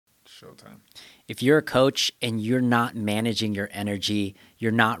showtime. If you're a coach and you're not managing your energy,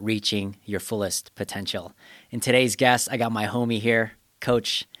 you're not reaching your fullest potential. In today's guest, I got my homie here,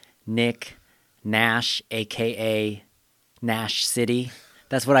 Coach Nick Nash, aka Nash City.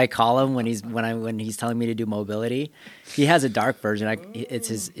 That's what I call him when he's telling me to do mobility. He has a dark version. It's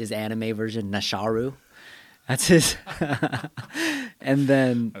his anime version, Nasharu. That's his. and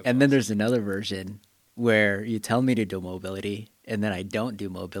then there's another version where you tell me to do mobility, and then I don't do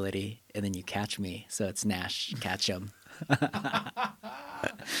mobility, and then you catch me. So it's Nash, catch him.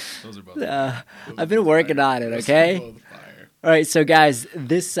 Those are both. I've been working on it. Okay. All right, so guys,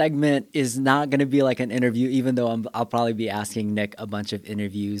 this segment is not going to be like an interview, even though I'll probably be asking Nick a bunch of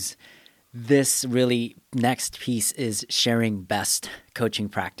interviews. This really next piece is sharing best coaching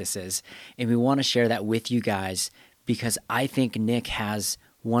practices, and we want to share that with you guys because I think Nick has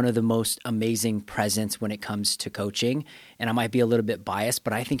one of the most amazing presence when it comes to coaching, and I might be a little bit biased,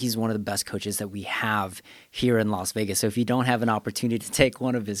 but I think he's one of the best coaches that we have here in Las Vegas. So if you don't have an opportunity to take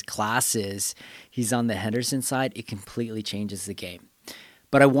one of his classes, he's on the Henderson side, it completely changes the game.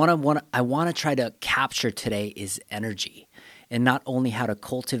 But I want to try to capture today is energy, and not only how to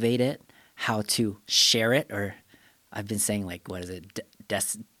cultivate it, how to share it, or I've been saying like, what is it,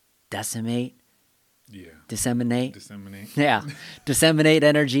 decimate? Yeah. Disseminate. Yeah. Disseminate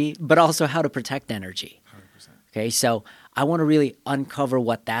energy, but also how to protect energy. 100%. Okay, so I want to really uncover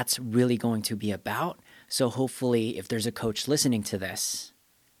what that's really going to be about. So hopefully if there's a coach listening to this,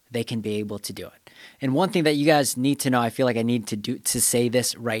 they can be able to do it. And one thing that you guys need to know, I feel like I need to say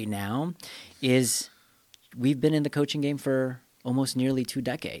this right now, is we've been in the coaching game for almost nearly 2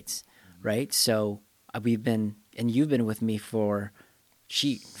 decades, right? So you've been with me for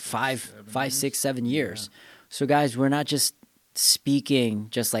 5, 6, 7 years. Yeah. So guys, we're not just speaking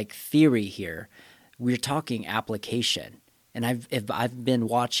just like theory here. We're talking application. And I've been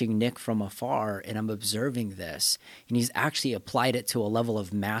watching Nick from afar and I'm observing this, and he's actually applied it to a level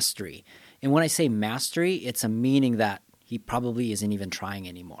of mastery. And when I say mastery, it's a meaning that he probably isn't even trying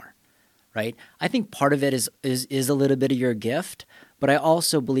anymore, right? I think part of it is a little bit of your gift, but I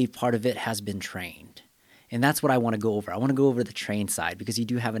also believe part of it has been trained. And that's what I want to go over. I want to go over the train side because you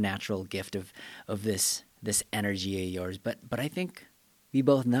do have a natural gift of this energy of yours. But I think we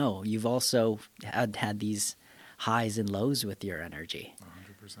both know you've also had these highs and lows with your energy.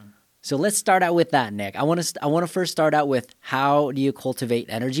 100%. So let's start out with that, Nick. I want to first start out with how do you cultivate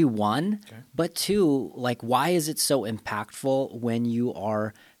energy, one, okay. But two, like why is it so impactful when you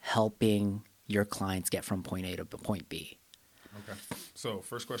are helping your clients get from point A to point B? Okay. So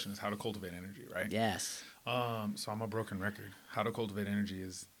first question is how to cultivate energy, right? Yes. So I'm a broken record. How to cultivate energy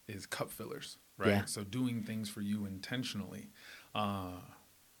is cup fillers, right? Yeah. So doing things for you intentionally.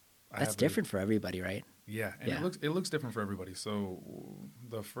 That's different for everybody, right? Yeah, and yeah. It looks different for everybody. So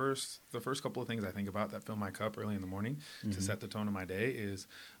the first couple of things I think about that fill my cup early in the morning to set the tone of my day is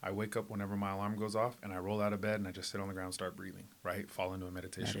I wake up whenever my alarm goes off and I roll out of bed and I just sit on the ground and start breathing, right? Fall into a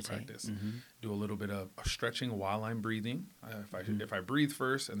meditation practice. Mm-hmm. Do a little bit of stretching while I'm breathing. If I breathe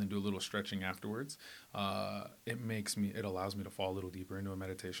first and then do a little stretching afterwards, it allows me to fall a little deeper into a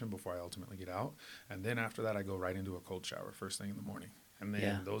meditation before I ultimately get out. And then after that, I go right into a cold shower first thing in the morning. And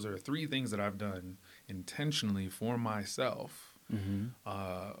then those are 3 things that I've done intentionally for myself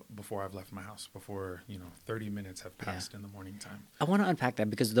before I've left my house, before 30 minutes have passed in the morning time. I want to unpack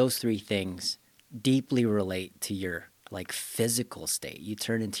that because those 3 things deeply relate to your like physical state. You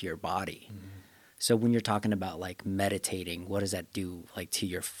turn into your body. Mm-hmm. So when you're talking about like meditating, what does that do like to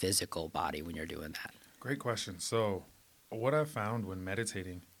your physical body when you're doing that? Great question. So what I've found when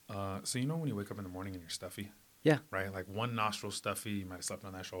meditating, when you wake up in the morning and you're stuffy? Yeah. Right? Like one nostril stuffy, you might have slept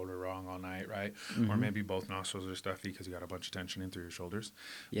on that shoulder wrong all night, right? Mm-hmm. Or maybe both nostrils are stuffy because you got a bunch of tension in through your shoulders.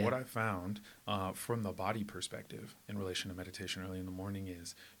 Yeah. What I found from the body perspective in relation to meditation early in the morning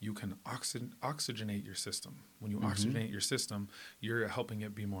is you can oxygenate your system. When you oxygenate your system, you're helping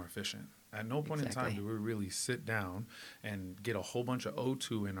it be more efficient. At no point in time do we really sit down and get a whole bunch of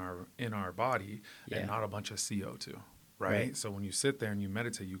O2 in our body and not a bunch of CO2, right? So when you sit there and you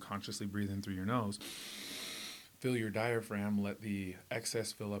meditate, you consciously breathe in through your nose, fill your diaphragm, let the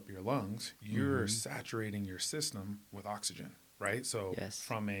excess fill up your lungs, you're saturating your system with oxygen, right? So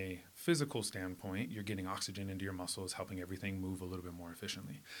from a physical standpoint, you're getting oxygen into your muscles, helping everything move a little bit more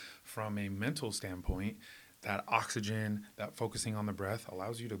efficiently. From a mental standpoint, that oxygen, that focusing on the breath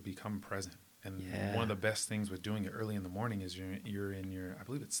allows you to become present. And one of the best things with doing it early in the morning is you're in your, I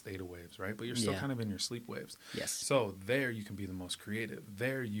believe it's theta waves, right? But you're still kind of in your sleep waves. Yes. So there you can be the most creative.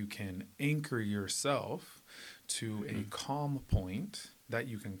 There you can anchor yourself to a calm point that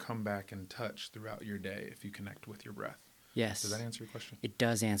you can come back and touch throughout your day if you connect with your breath. Yes. Does that answer your question? It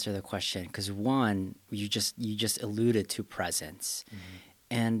does answer the question, because one, you just alluded to presence.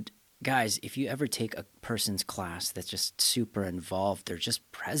 And guys, if you ever take a person's class that's just super involved, they're just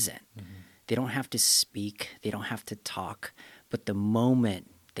present. They don't have to speak, they don't have to talk, but the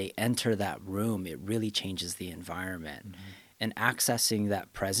moment they enter that room, it really changes the environment. And accessing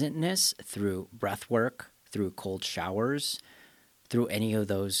that presentness through breath work, through cold showers, through any of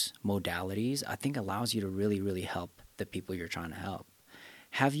those modalities, I think allows you to really, really help the people you're trying to help.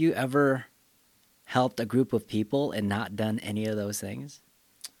 Have you ever helped a group of people and not done any of those things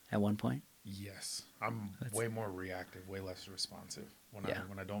at one point? Yes. I'm way more reactive, way less responsive. When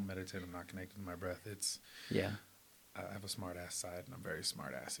I don't meditate, I'm not connected to my breath. I have a smart ass side, and I'm very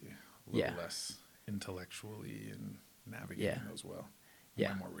smart assy. A little less intellectually and navigating those well. I'm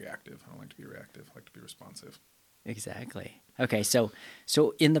way more reactive. I don't like to be reactive. I like to be responsive. Exactly. Okay, so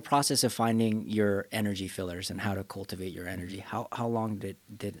in the process of finding your energy fillers and how to cultivate your energy, how long did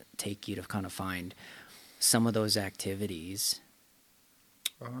it take you to kind of find some of those activities?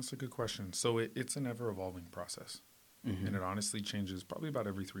 That's a good question. So it's an ever-evolving process, and it honestly changes probably about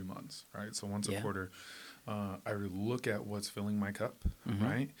every 3 months, right? So once a quarter, I look at what's filling my cup,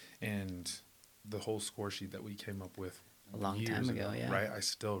 right? And the whole score sheet that we came up with a long time ago, right? I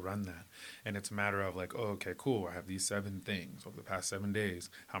still run that. And it's a matter of like, oh, okay, cool. I have these 7 things over the past 7 days.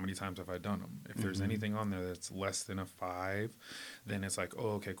 How many times have I done them? If there's anything on there that's less than a 5, then it's like,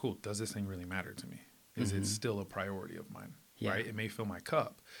 oh, okay, cool. Does this thing really matter to me? Is it still a priority of mine? Right? It may fill my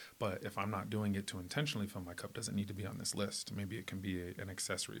cup, but if I'm not doing it to intentionally fill my cup, doesn't need to be on this list. Maybe it can be an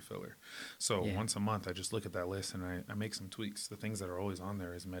accessory filler. So once a month, I just look at that list and I make some tweaks. The things that are always on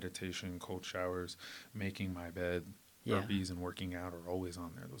there is meditation, cold showers, making my bed, burpees, and working out are always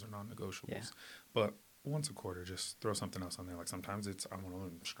on there. Those are non-negotiables. But once a quarter, just throw something else on there. Like sometimes it's, I want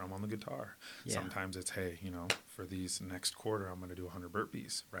to strum on the guitar. Sometimes it's, hey, for these next quarter, I'm going to do 100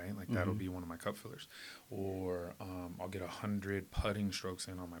 burpees, right? Like that'll be one of my cup fillers. Or I'll get 100 putting strokes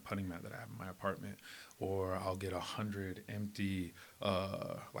in on my putting mat that I have in my apartment. Or I'll get 100 empty,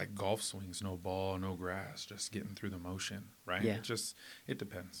 like golf swings, no ball, no grass, just getting through the motion, right? It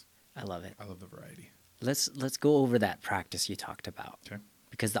depends. I love it. I love the variety. Let's go over that practice you talked about. Okay.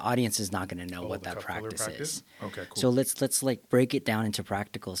 Because the audience is not going to know what that practice is. Okay, cool. So let's like break it down into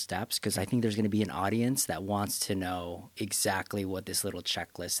practical steps, because I think there's going to be an audience that wants to know exactly what this little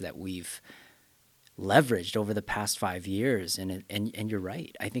checklist that we've leveraged over the past 5 years. And you're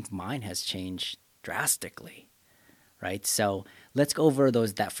right. I think mine has changed drastically, right? So let's go over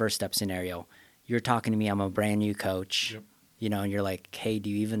that first step scenario. You're talking to me. I'm a brand new coach, and you're like, hey, do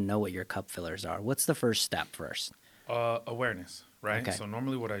you even know what your cup fillers are? What's the first step first? Awareness. Right. Okay. So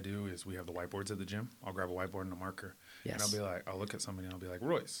normally what I do is we have the whiteboards at the gym. I'll grab a whiteboard and a marker. And I'll look at somebody and I'll be like,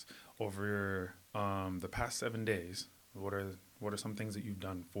 Royce, over the past 7 days, what are some things that you've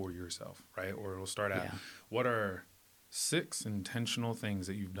done for yourself? Right. Or it'll start at what are 6 intentional things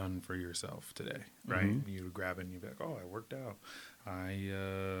that you've done for yourself today? Right. You grab it and you'll be like, oh, I worked out.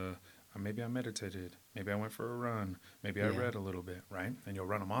 Maybe I meditated. Maybe I went for a run. Maybe I read a little bit. Right. And you'll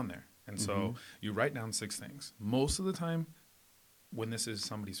run them on there. And so you write down 6 things. Most of the time, when this is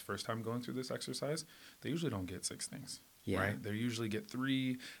somebody's first time going through this exercise, they usually don't get 6 things, right? They usually get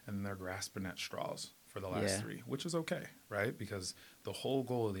 3, and they're grasping at straws for the last 3, which is okay, right? Because the whole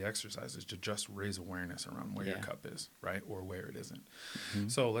goal of the exercise is to just raise awareness around where your cup is, right? Or where it isn't.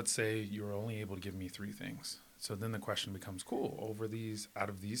 So let's say you're only able to give me 3 things. So then the question becomes, cool, out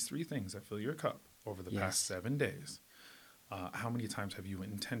of these 3 things that fill your cup over the past 7 days, how many times have you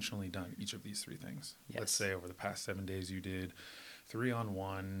intentionally done each of these 3 things? Let's say over the past 7 days you did 3 on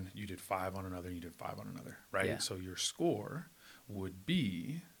one, you did 5 on another, you did 5 on another, right? So your score would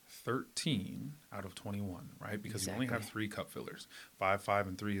be 13 out of 21, right? Because you only have 3 cup fillers. 5, 5,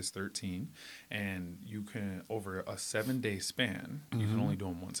 and 3 is 13. And you can, over a 7-day span, you can only do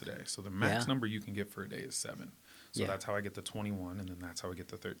them once a day. So the max number you can get for a day is 7. So that's how I get the 21, and then that's how I get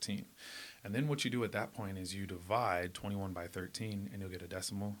the 13. And then what you do at that point is you divide 21 by 13, and you'll get a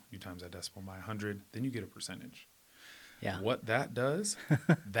decimal. You times that decimal by 100, then you get a percentage. What that does,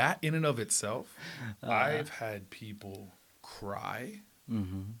 that in and of itself, I've had people cry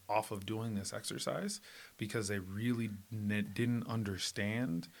off of doing this exercise because they really didn't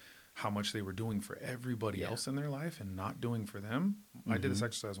understand how much they were doing for everybody else in their life and not doing for them. I did this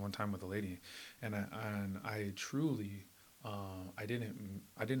exercise one time with a lady, and I truly, I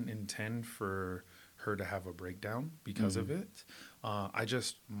didn't intend for her to have a breakdown because of it,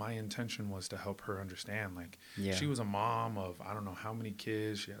 My intention was to help her understand, like, Yeah. she was a mom of, I don't know how many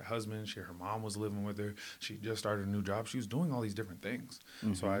kids. She had a husband. Her mom was living with her. She just started a new job. She was doing all these different things.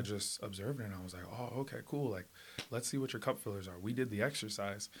 So I just observed her and I was like, oh, okay, cool. Like, let's see what your cup fillers are. We did the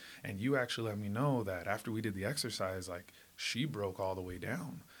exercise and you actually let me know that after we did the exercise, like, she broke all the way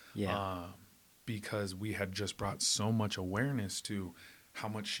down. Yeah. Because we had just brought so much awareness to how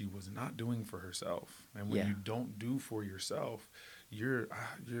much she was not doing for herself. And when you don't do for yourself, you're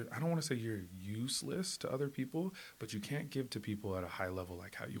I don't want to say you're useless to other people, but you can't give to people at a high level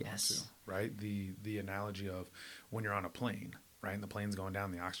like how you want to, right? The analogy of when you're on a plane, right? And the plane's going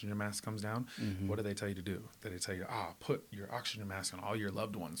down, the oxygen mask comes down. What do they tell you to do? They tell you, put your oxygen mask on all your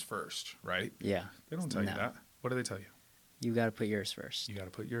loved ones first, right? Yeah. They don't tell you that. What do they tell you? You got to put yours first. You got to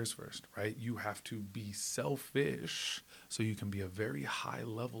put yours first, right? You have to be selfish so you can be a very high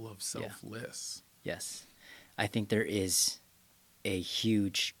level of selfless. Yes. I think there is a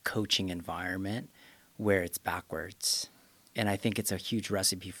huge coaching environment where it's backwards. And I think it's a huge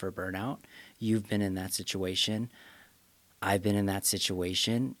recipe for burnout. You've been in that situation. I've been in that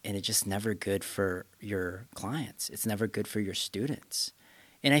situation. And it's just never good for your clients. It's never good for your students.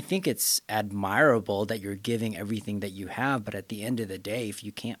 And I think it's admirable that you're giving everything that you have, but at the end of the day, if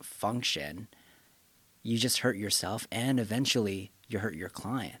you can't function, you just hurt yourself and eventually you hurt your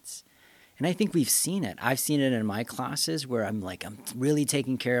clients. And I think we've seen it. I've seen it in my classes where I'm really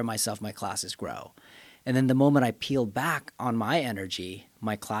taking care of myself, my classes grow. And then the moment I peel back on my energy,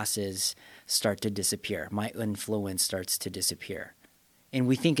 my classes start to disappear. My influence starts to disappear. And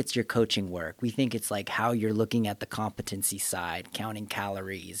we think it's your coaching work. We think it's like how you're looking at the competency side, counting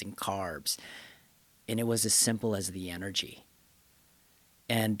calories and carbs. And it was as simple as the energy.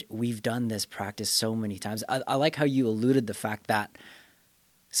 And we've done this practice so many times. I like how you alluded the fact that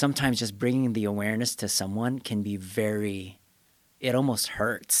sometimes just bringing the awareness to someone can be it almost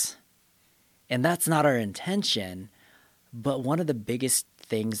hurts. And that's not our intention. But one of the biggest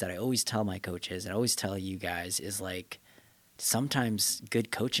things that I always tell my coaches and I always tell you guys is like, sometimes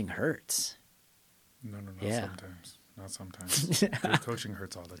good coaching hurts. No, sometimes. Not sometimes. Good coaching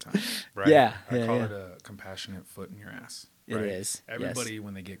hurts all the time, right? I call it a compassionate foot in your ass. Right? It is. Everybody,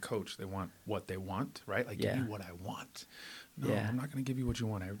 when they get coached, they want what they want, right? Like, give me what I want. No, I'm not going to give you what you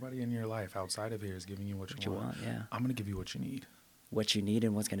want. Everybody in your life outside of here is giving you what you want. I'm going to give you what you need. What you need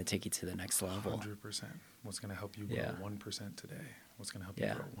and what's going to take you to the next level. 100%. What's going to help you grow 1% today? What's going to help you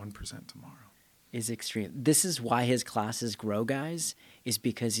grow 1% tomorrow? Is extreme. This is why his classes grow, guys, is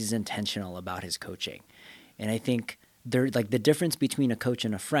because he's intentional about his coaching. And I think the difference between a coach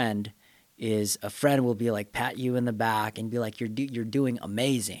and a friend is a friend will be like pat you in the back and be like, you're doing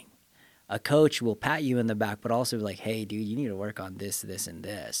amazing. A coach will pat you in the back, but also be like, hey, dude, you need to work on this, this, and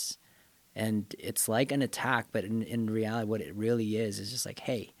this. And it's like an attack, but in reality, what it really is just like,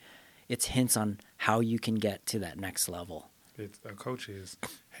 hey, it's hints on how you can get to that next level. A coach is,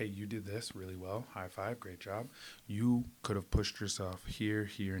 hey, you did this really well. High five. Great job. You could have pushed yourself here,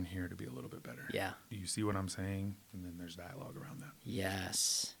 here, and here to be a little bit better. Yeah. Do you see what I'm saying? And then there's dialogue around that.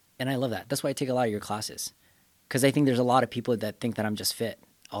 Yes. And I love that. That's why I take a lot of your classes. Because I think there's a lot of people that think that I'm just fit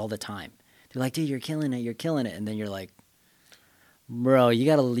all the time. They're like, dude, you're killing it. You're killing it. And then you're like, bro, you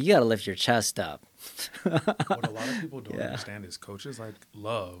gotta lift your chest up. What a lot of people don't understand is coaches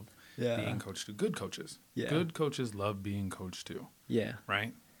love being coached too. Good coaches. Yeah. Good coaches love being coached too. Yeah.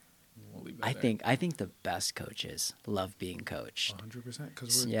 Right? We'll leave that I think the best coaches love being coached. 100%.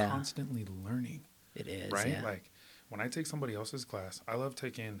 Because we're constantly learning. It is. Right? Yeah. Like, when I take somebody else's class, I love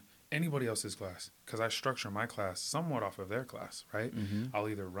taking anybody else's class because I structure my class somewhat off of their class, right? I'll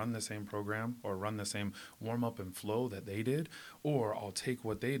either run the same program or run the same warm-up and flow that they did, or I'll take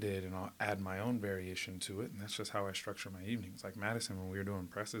what they did and I'll add my own variation to it, and that's just how I structure my evenings. Like Madison, when we were doing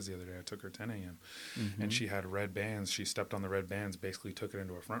presses the other day, I took her 10 a.m. And she had red bands. She stepped on the red bands, basically took it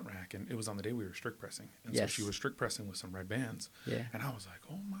into a front rack, and it was on the day we were strict pressing. And so she was strict pressing with some red bands. Yeah. And I was like,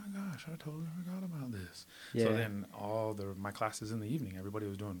 oh my gosh, I totally forgot about this. Yeah. So then my classes in the evening, everybody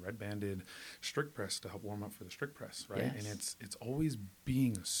was doing red banded strict press to help warm up for the strict press, right? Yes. And it's always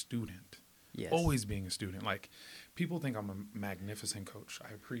being a student. Yes. Always being a student. Like, people think I'm a magnificent coach.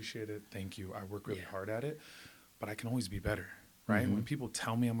 I appreciate it. Thank you. I work really hard at it, but I can always be better, right? When people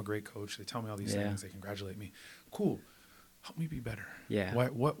tell me I'm a great coach, they tell me all these things, they congratulate me. Cool. Help me be better. Yeah.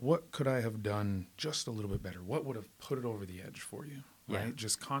 What could I have done just a little bit better? What would have put it over the edge for you, right? Yeah.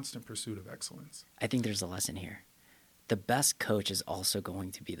 Just constant pursuit of excellence. I think there's a lesson here. The best coach is also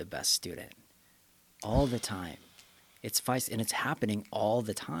going to be the best student all the time. It's happening all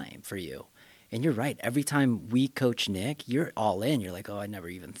the time for you. And you're right. Every time we coach Nick, you're all in. You're like, oh, I never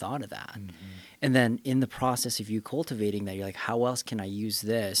even thought of that. And then in the process of you cultivating that, you're like, how else can I use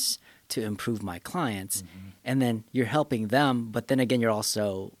this to improve my clients? And then you're helping them, but then again, you're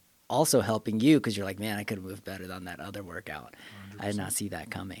also helping you because you're like, man, I could have moved better on that other workout. 100%. I did not see that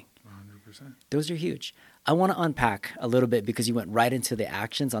coming. 100%. Those are huge. I want to unpack a little bit because you went right into the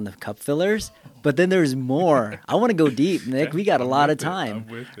actions on the cup fillers, but then there's more. I want to go deep, Nick. We got a lot of time,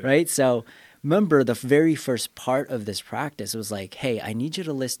 right? So remember the very first part of this practice was like, hey, I need you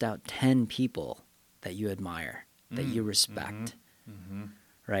to list out 10 people that you admire, that you respect,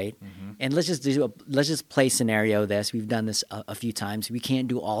 right? And let's just play scenario this. We've done this a few times. We can't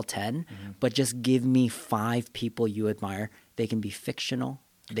do all 10, but just give me 5 people you admire. They can be fictional.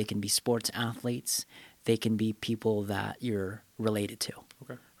 They can be sports athletes. They can be people that you're related to.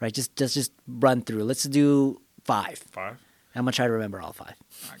 Okay. Right? Just run through. Let's do 5. 5? I'm going to try to remember all 5.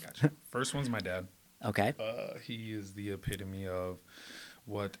 I got you. First one's my dad. Okay. He is the epitome of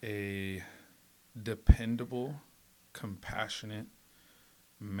what a dependable, compassionate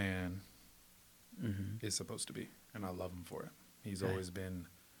man is supposed to be. And I love him for it. He's always been,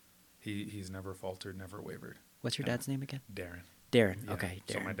 he's never faltered, never wavered. What's your dad's name again? Darren. Darren. Yeah. Okay.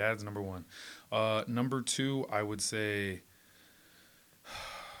 Darren. So my dad's number 1. Number 2, I would say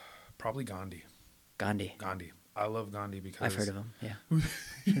probably Gandhi. Gandhi. I love Gandhi because I've heard of him. Yeah.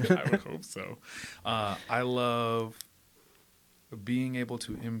 I would hope so. I love being able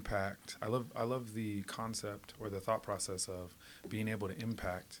to impact. I love the concept or the thought process of being able to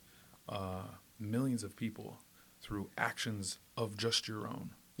impact millions of people through actions of just your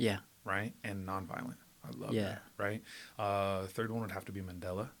own. Yeah. Right? And nonviolent. I love that, right? Third one would have to be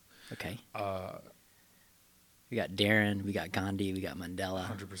Mandela. Okay. We got Darren, we got Gandhi, we got Mandela.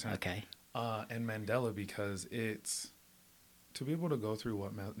 100%. Okay. And Mandela because it's to be able to go through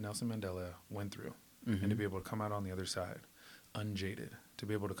what Nelson Mandela went through and to be able to come out on the other side unjaded, to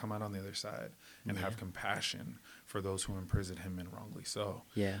be able to come out on the other side and have compassion for those who imprisoned him and wrongly so.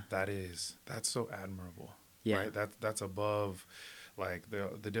 Yeah. That's so admirable. Yeah. Right? That's above like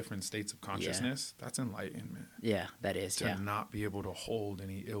the different states of consciousness. That's enlightenment. Yeah, that is. To not be able to hold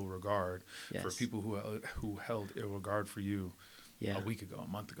any ill regard for people who held ill regard for you a week ago, a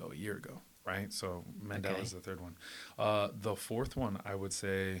month ago, a year ago, right? So Mandela's the third one. The fourth one I would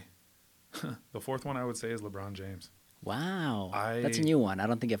say is LeBron James. Wow, that's a new one. I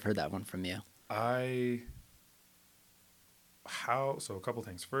don't think I've heard that one from you. So a couple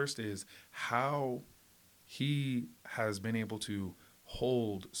things. First is how he has been able to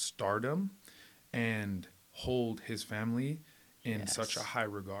hold stardom and hold his family in such a high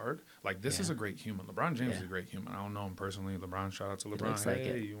regard. Like, this is a great human. LeBron James is a great human. I don't know him personally. LeBron, shout out to LeBron.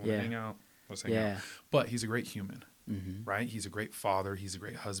 Hey, you want to hang out? Let's hang out. But he's a great human, right? He's a great father. He's a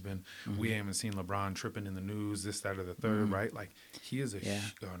great husband. We haven't seen LeBron tripping in the news, this, that, or the third, right? Like, he is a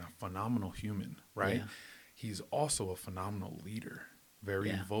phenomenal human, right? Yeah. He's also a phenomenal leader.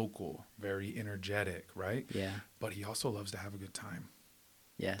 Very vocal, very energetic, right? Yeah. But he also loves to have a good time.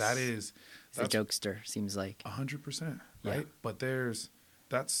 Yes. That's a jokester, seems like. 100%, right? But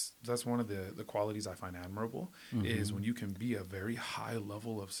that's one of the qualities I find admirable is when you can be a very high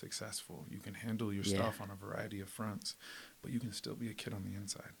level of successful. You can handle your stuff on a variety of fronts, but you can still be a kid on the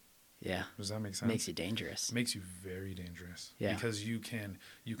inside. Yeah. Does that make sense? Makes you dangerous. Makes you very dangerous. Yeah. Because you can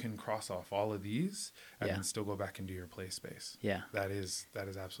cross off all of these and then still go back into your play space. Yeah. That is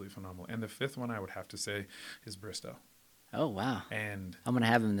absolutely phenomenal. And the fifth one I would have to say is Bristow. Oh, wow. And I'm going to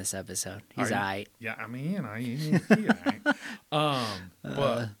have him in this episode. He's all right. Yeah, I mean, he's all right.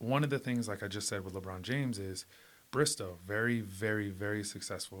 But one of the things, like I just said with LeBron James, is Bristow, very, very, very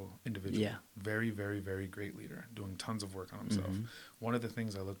successful individual. Yeah. Very, very, very great leader, doing tons of work on himself. One of the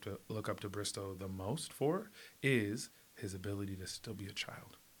things I look up to Bristow the most for is his ability to still be a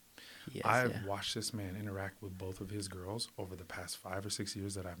child. Yes, I've watched this man interact with both of his girls over the past 5 or 6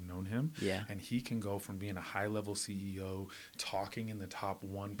 years that I've known him. Yeah. And he can go from being a high-level CEO, talking in the top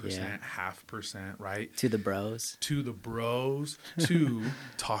 1%, 0.5%, right? To the bros, to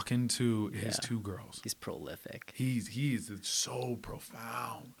talking to his 2 girls. He's prolific. He's so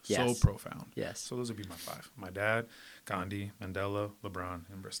profound. Yes. So profound. Yes. So those would be my 5. My dad, Gandhi, Mandela, LeBron,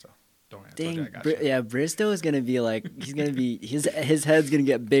 and Bristow. Dang, Bristow is gonna be like his head's gonna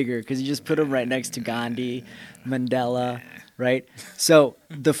get bigger because you just put him right next to Gandhi, Mandela, right? So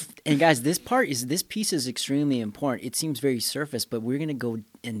guys, this piece is extremely important. It seems very surface, but we're gonna go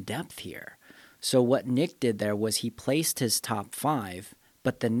in depth here. So what Nick did there was he placed his top 5,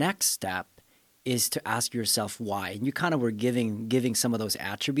 but the next step is to ask yourself why. And you kind of were giving some of those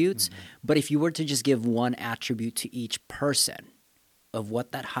attributes, but if you were to just give one attribute to each person of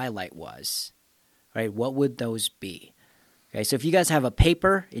what that highlight was, right? What would those be? Okay, so if you guys have a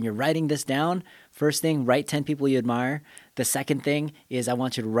paper and you're writing this down, first thing, write 10 people you admire. The second thing is I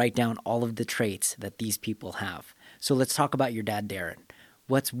want you to write down all of the traits that these people have. So let's talk about your dad, Darren.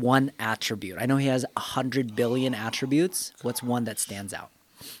 What's one attribute? I know he has 100 billion attributes. What's one that stands out?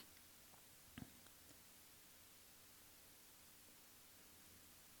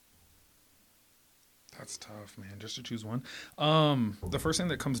 That's tough, man. Just to choose one. The first thing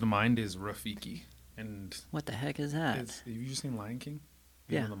that comes to mind is Rafiki. And what the heck is that? have you seen Lion King?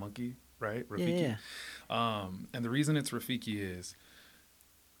 Yeah. The monkey, right? Rafiki. Yeah. And the reason it's Rafiki is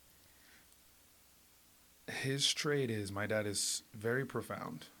his trait is my dad is very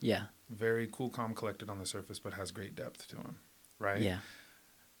profound. Yeah. Very cool, calm, collected on the surface, but has great depth to him, right? Yeah.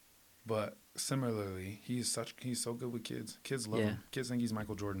 But similarly, he's so good with kids. Kids love him. Kids think he's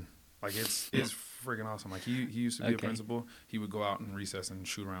Michael Jordan. Like it's freaking awesome. Like he used to be a principal. He would go out in recess and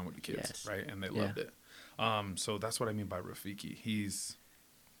shoot around with the kids, right? And they loved it. So that's what I mean by Rafiki. He's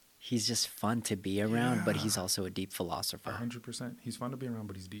just fun to be around, but he's also a deep philosopher. 100%. He's fun to be around,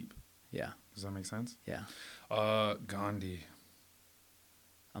 but he's deep. Yeah. Does that make sense? Yeah. Gandhi.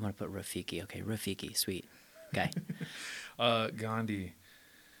 I'm gonna put Rafiki. Okay, Rafiki, sweet. Okay. Gandhi.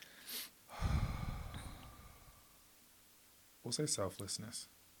 We'll say selflessness.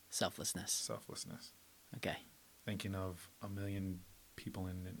 Selflessness. Okay. Thinking of a million people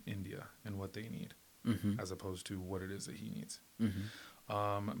in India and what they need, as opposed to what it is that he needs.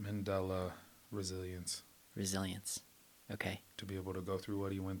 Mandela, resilience. Okay. To be able to go through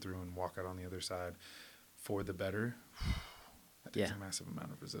what he went through and walk out on the other side for the better. That takes a massive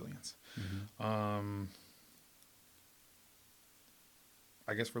amount of resilience. I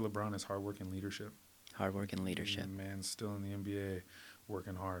guess for LeBron, it's hard work and leadership. Man's still in the NBA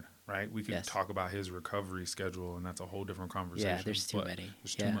working hard, right? We could talk about his recovery schedule, and that's a whole different conversation. Yeah, there's too many.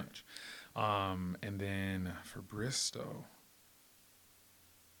 There's too much. And then for Bristow,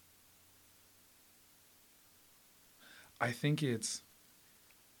 I think it's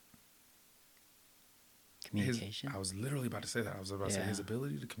communication. I was literally about to say that. I was about to say his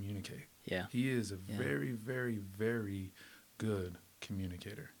ability to communicate. Yeah. He is a very, very, very good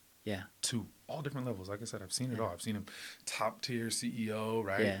communicator. Yeah. To all different levels. Like I said, I've seen it all. I've seen him top tier CEO,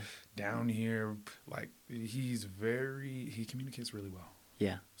 right? Yeah. Down here, like he communicates really well.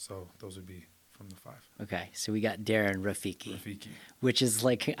 Yeah. So those would be from the 5. Okay, so we got Darren Rafiki, which is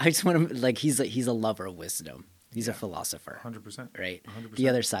like I just want to like he's a lover of wisdom. He's a philosopher. 100%. Right. 100%. The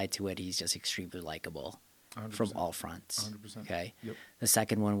other side to it, he's just extremely likable 100%. from all fronts. 100%. Okay. Yep. The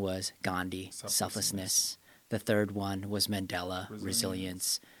second one was Gandhi, selflessness. The third one was Mandela,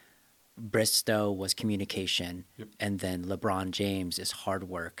 resilience. Bristow was communication, and then LeBron James is hard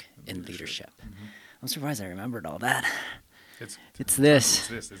work and leadership. I'm surprised I remembered all that. It's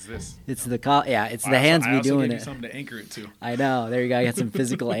this. It's the hands me doing it. Something to anchor it to. I know. There you go. I got some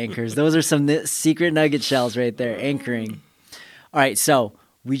physical anchors. Those are some secret nugget shells right there, anchoring. All right, so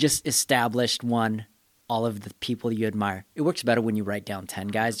we just established all of the people you admire. It works better when you write down 10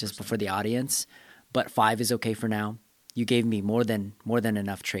 guys just before the audience, but 5 is okay for now. You gave me more than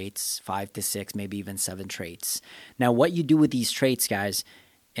enough traits, 5 to 6, maybe even 7 traits. Now, what you do with these traits, guys,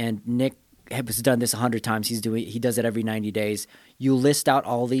 and Nick has done this 100 times. He does it every 90 days. You list out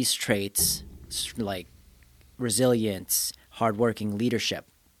all these traits, like resilience, hardworking, leadership,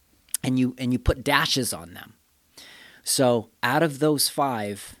 and you put dashes on them. So, out of those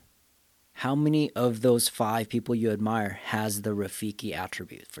 5, how many of those 5 people you admire has the Rafiki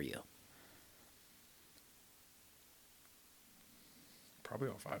attribute for you? Probably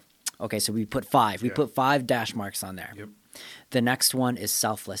all 5. Okay, so we put 5. We put 5 dash marks on there. Yep. The next one is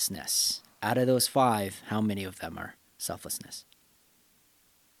selflessness. Out of those 5, how many of them are selflessness?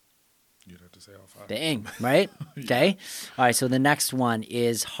 You'd have to say all 5. Dang, right? Okay. All right, so the next one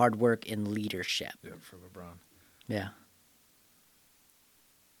is hard work and leadership. Yeah, for LeBron. Yeah.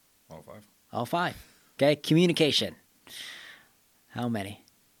 All 5. All 5. Okay, communication. How many?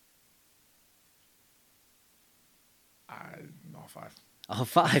 All 5. All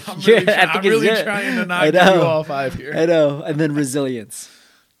 5. I'm really trying to not give you all 5 here. I know. And then resilience.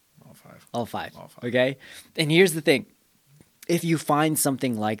 All 5. Okay? And here's the thing. If you find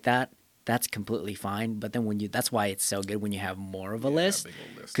something like that, that's completely fine. But then that's why it's so good when you have more of a list.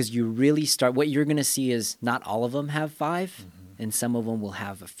 Because you really start, what you're going to see is not all of them have 5, and some of them will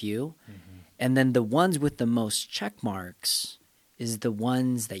have a few. And then the ones with the most check marks is the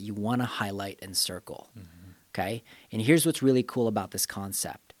ones that you want to highlight and circle. Okay? And here's what's really cool about this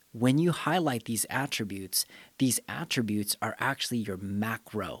concept. When you highlight these attributes are actually your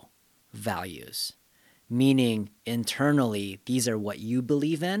macro values. meaning internally, these are what you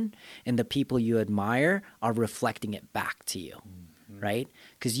believe in, and the people you admire are reflecting it back to you, right?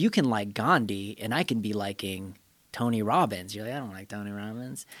 Because you can like Gandhi, and I can be liking Tony Robbins. You're like, I don't like Tony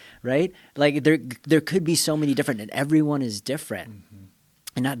Robbins, right? Like there could be so many different, and everyone is different.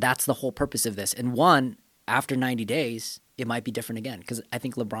 And that's the whole purpose of this. And one, after 90 days, it might be different again. Because I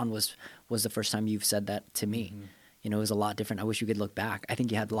think LeBron was the first time you've said that to me. You know, it was a lot different. I wish you could look back. I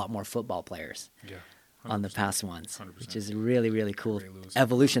think you had a lot more football players on the past ones, 100%. Which is really, really cool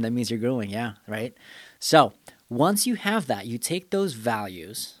evolution. That means you're growing, yeah, right? So once you have that, you take those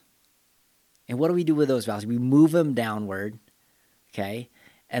values, and what do we do with those values? We move them downward, okay?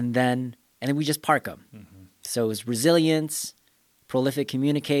 And then we just park them. So it's resilience, prolific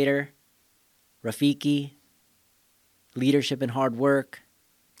communicator, Rafiki, leadership and hard work.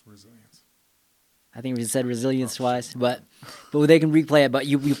 Resilience. I think we said resilience twice, but they can replay it. But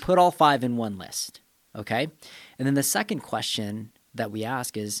you put all 5 in one list, okay? And then the second question that we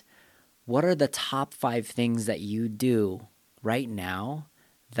ask is, what are the top 5 things that you do right now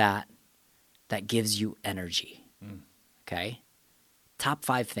that gives you energy? Okay? Top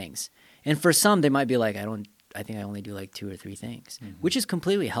 5 things. And for some, they might be like, I think I only do like 2 or 3 things, which is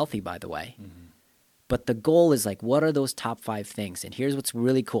completely healthy, by the way. But the goal is like, what are those top 5 things? And here's what's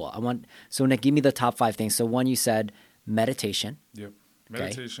really cool. So Nick, give me the top 5 things. So one, you said meditation. Yep.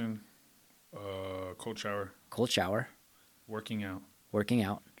 Meditation, cold shower. Cold shower. Working out.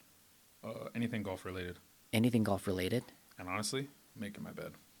 Anything golf related. And honestly, making my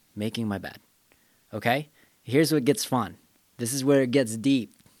bed. Making my bed. Okay? Here's what gets fun. This is where it gets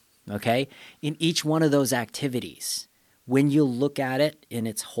deep. Okay? In each one of those activities, when you look at it in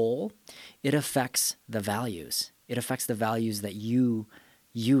its whole, it affects the values. It affects the values that you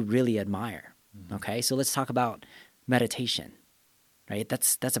really admire. Okay? So let's talk about meditation. Right?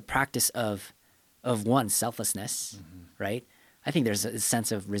 That's a practice of one, selflessness, right? I think there's a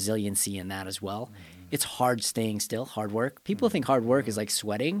sense of resiliency in that as well. It's hard staying still, hard work. People think hard work is like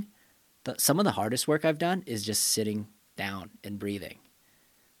sweating. Some of the hardest work I've done is just sitting down and breathing,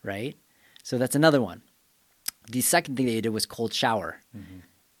 right? So that's another one. The second thing that you did was cold shower.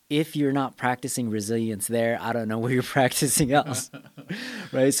 If you're not practicing resilience there, I don't know where you're practicing else,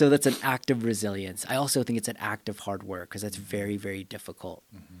 right? So that's an act of resilience. I also think it's an act of hard work because that's very, very difficult.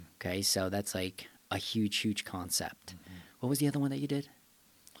 Okay, so that's like a huge, huge concept. What was the other one that you did?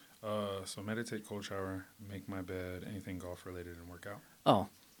 So meditate, cold shower, make my bed, anything golf related, and work out. Oh,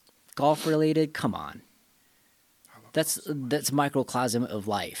 golf related? Come on. That's microcosm of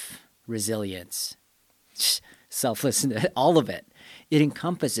life, resilience, selflessness, all of it. It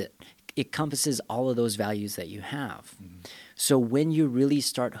encompasses all of those values that you have. So when you really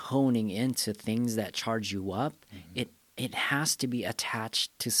start honing into things that charge you up, it has to be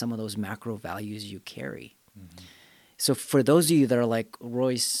attached to some of those macro values you carry. So for those of you that are like,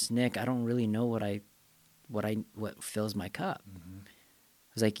 Royce, Nick, I don't really know what fills my cup.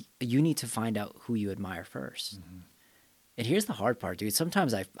 It's like, you need to find out who you admire first. And here's the hard part, dude.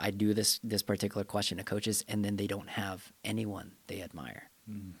 Sometimes I do this particular question to coaches, and then they don't have anyone they admire.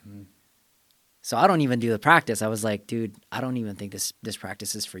 So I don't even do the practice. I was like, dude, I don't even think this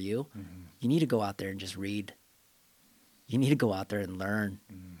practice is for you. You need to go out there and just read. You need to go out there and learn.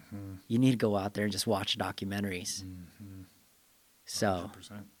 You need to go out there and just watch documentaries. So,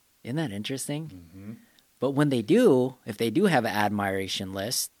 100%. Isn't that interesting? But when they do, if they do have an admiration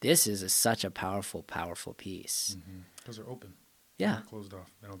list, this is such a powerful, powerful piece. Because they're open. Yeah. They're not closed off.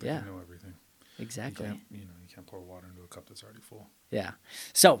 They don't think they know everything. Exactly. You can't pour water into a cup that's already full. Yeah.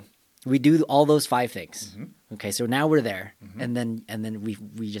 So we do all those 5 things. Okay, so now we're there, and then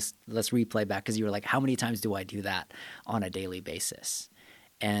we just let's replay back because you were like, how many times do I do that on a daily basis?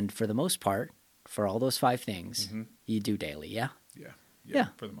 And for the most part, for all those 5 things, you do daily. Yeah. Yeah.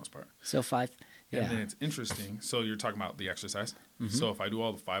 For the most part. So 5. Yeah. And then it's interesting. So you're talking about the exercise. So if I do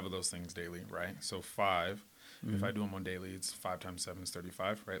all 5 of those things daily, right? So 5. If I do them on daily, it's 5 times 7 is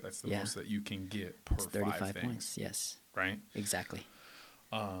 35, right? That's the most that you can get per 5 things. Points, yes. Right? Exactly.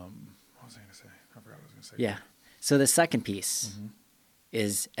 What was I going to say? I forgot what I was going to say. Yeah. So the second piece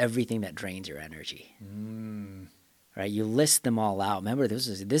is everything that drains your energy. Right? You list them all out. Remember, this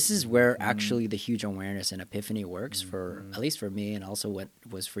is where actually the huge awareness and epiphany works for, at least for me, and also what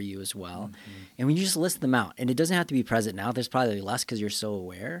was for you as well. And when you just list them out, and it doesn't have to be present now, there's probably less because you're so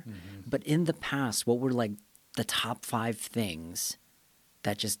aware. But in the past, what were like the top 5 things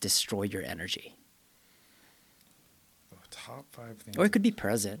that just destroy your energy? The top 5 things. Or it could be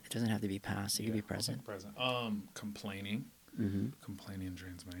present. It doesn't have to be past. It could be present. Complaining. Complaining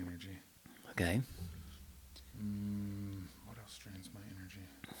drains my energy. Okay. What else drains my energy?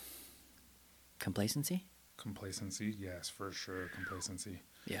 Complacency? Complacency, yes, for sure. Complacency.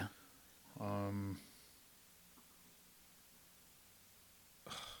 Yeah.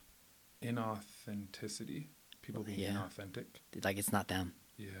 Inauthenticity. People being inauthentic. Like it's not them.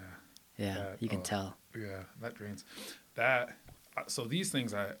 Yeah. Yeah, you can tell. Yeah, that drains. So these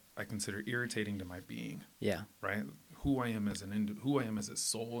things I consider irritating to my being. Yeah. Right? Who I am as who I am as a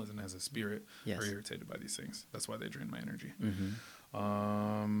soul and as a spirit yes. are irritated by these things. That's why they drain my energy. Mm-hmm.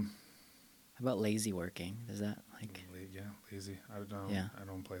 How about lazy working? Is that like? Yeah, lazy. I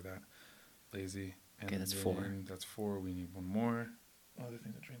don't play that. Lazy. And okay, that's 4. That's 4. We need one more. Other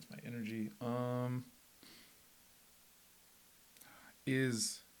thing that drains my energy.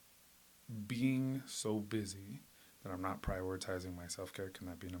 Is being so busy that I'm not prioritizing my self-care. Can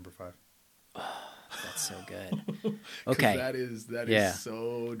that be number 5? Oh, that's so good. Okay. That is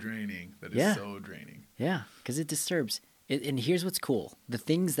so draining. That is so draining. Yeah, because it disturbs. And here's what's cool. The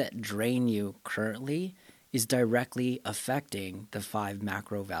things that drain you currently is directly affecting the 5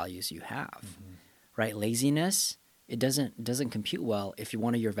 macro values you have, right? Laziness, it doesn't compute well if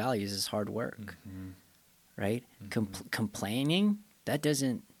one of your values is hard work, right? Complaining, that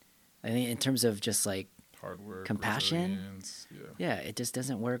doesn't, I mean, in terms of just like hard work, compassion, it just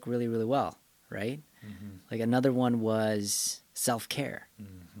doesn't work really, really well, right? Like another one was self-care.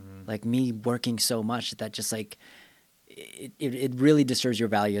 Like me working so much that just like, it really disturbs your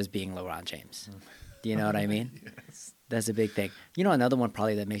value as being LeBron James. Do you know what I mean? Yes. That's a big thing. You know, another one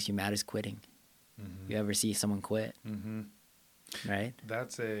probably that makes you mad is quitting. You ever see someone quit? Right?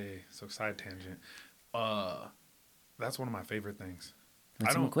 That's side tangent. That's one of my favorite things.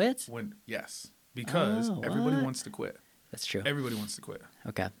 When someone quits? Yes. Because everybody wants to quit. That's true. Everybody wants to quit.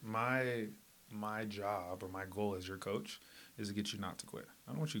 Okay. My job or my goal as your coach is to get you not to quit.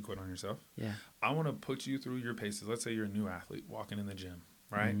 I don't want you to quit on yourself. Yeah. I want to put you through your paces. Let's say you're a new athlete walking in the gym,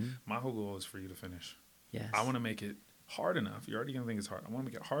 right? My whole goal is for you to finish. Yes. I want to make it hard enough. You're already going to think it's hard. I want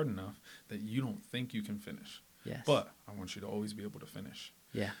to make it hard enough that you don't think you can finish. Yes. But I want you to always be able to finish.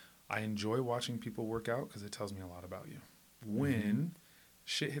 Yeah. I enjoy watching people work out because it tells me a lot about you. When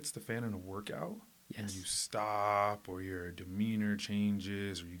shit hits the fan in a workout, and you stop or your demeanor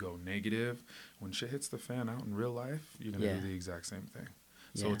changes or you go negative, when shit hits the fan out in real life, you're going to do the exact same thing.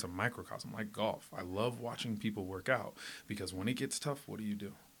 So it's a microcosm, like golf. I love watching people work out because when it gets tough, what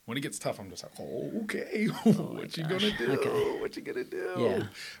do? When it gets tough, I'm just like, okay, what you going to do? Okay. What you going to do? Yeah.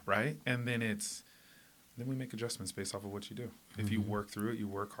 Right? And then we make adjustments based off of what you do. If you work through it, you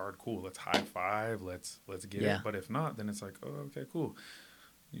work hard, cool. Let's high five. Let's get it. But if not, then it's like, oh, okay, cool.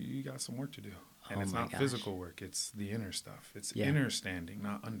 You got some work to do. And it's not physical work. It's the inner stuff. It's inner standing,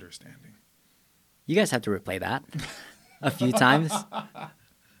 not understanding. You guys have to replay that a few times.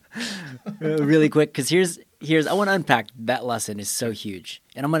 Really quick, because here's I want to unpack that lesson is so huge.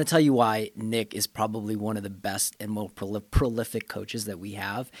 And I'm going to tell you why Nick is probably one of the best and most prolific coaches that we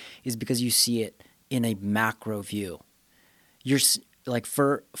have is because you see it in a macro view. You're like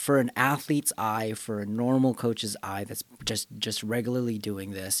for an athlete's eye, for a normal coach's eye that's just regularly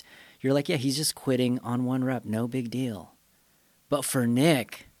doing this, you're like, yeah, he's just quitting on 1 rep, no big deal. But for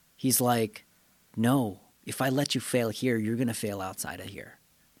Nick, he's like, no, if I let you fail here, you're going to fail outside of here.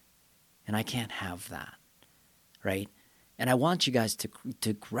 And I can't have that, right? And I want you guys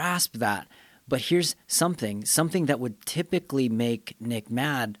to grasp that. But here's something that would typically make Nick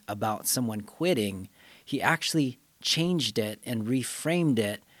mad about someone quitting. He actually changed it and reframed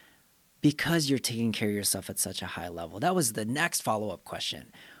it because you're taking care of yourself at such a high level. That was the next follow-up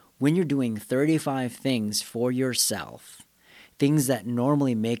question. When you're doing 35 things for yourself, things that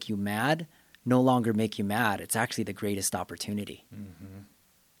normally make you mad no longer make you mad. It's actually the greatest opportunity.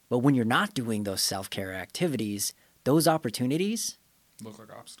 But when you're not doing those self-care activities, those opportunities look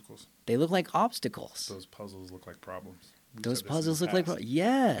like obstacles. They look like obstacles. Those puzzles look like problems. Those puzzles look like problems.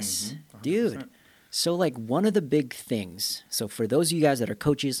 Yes, dude. So like one of the big things, so for those of you guys that are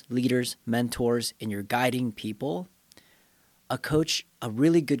coaches, leaders, mentors, and you're guiding people, a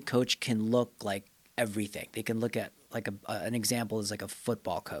really good coach can look like everything. They can look at like an example is like a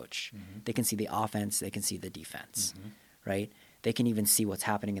football coach. They can see the offense, they can see the defense, right? They can even see what's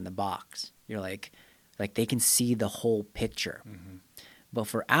happening in the box. You're like they can see the whole picture. But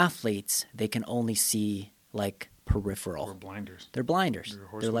for athletes, they can only see like peripheral. Or blinders. They're blinders.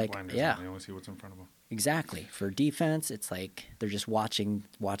 They're like blinders, yeah. They only see what's in front of them. Exactly. For defense, it's like they're just watching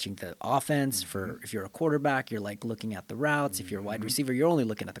the offense. For if you're a quarterback, you're like looking at the routes. If you're a wide receiver, you're only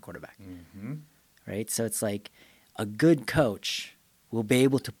looking at the quarterback. Right? So it's like a good coach will be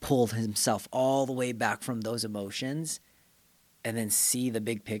able to pull himself all the way back from those emotions and then see the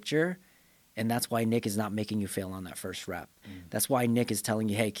big picture And that's why Nick is not making you fail on that first rep. That's why Nick is telling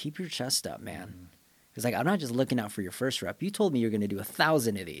you, hey, keep your chest up, man. It's like, I'm not just looking out for your first rep. You told me you're going to do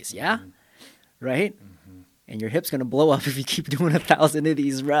 1,000 of these, yeah? Right? And your hip's going to blow up if you keep doing 1,000 of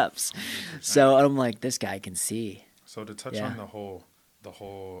these reps. 100%. So I'm like, this guy can see. So to touch on the whole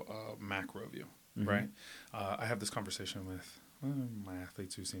macro view, right? I have this conversation with my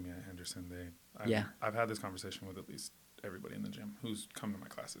athletes who see me at Henderson. I've had this conversation with at least everybody in the gym who's come to my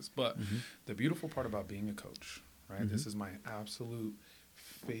classes. But the beautiful part about being a coach, right? This is my absolute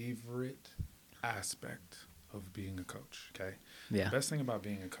favorite aspect of being a coach, okay? The best thing about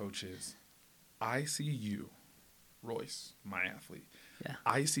being a coach is I see you, Royce, my athlete.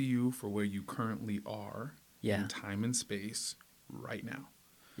 I see you for where you currently are in time and space right now.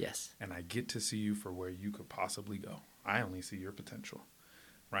 Yes. And I get to see you for where you could possibly go. I only see your potential,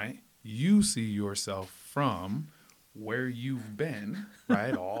 right? You see yourself from where you've been,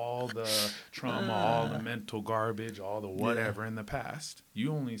 right? All the trauma, all the mental garbage, all the whatever in the past.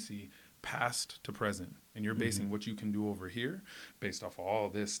 You only see past to present. And you're basing what you can do over here based off all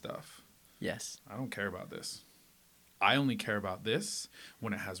this stuff. Yes. I don't care about this. I only care about this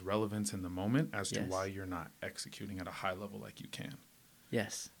when it has relevance in the moment as to why you're not executing at a high level like you can.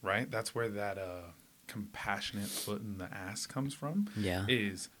 Yes. Right? That's where that compassionate foot in the ass comes from. Yeah.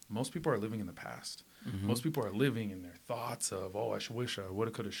 Is most people are living in the past. Most people are living in their thoughts of, I wish I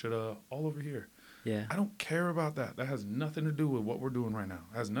woulda, coulda, shoulda, all over here. Yeah. I don't care about that. That has nothing to do with what we're doing right now.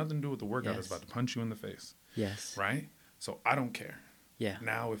 It has nothing to do with the workout that's about to punch you in the face. Yes. Right? So I don't care. Yeah.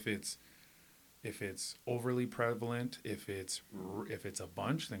 Now if it's overly prevalent, if it's a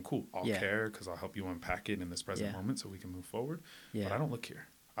bunch, then cool. I'll care because I'll help you unpack it in this present moment so we can move forward. Yeah. But I don't look here.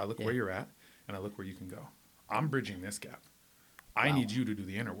 I look where you're at, and I look where you can go. I'm bridging this gap. I need you to do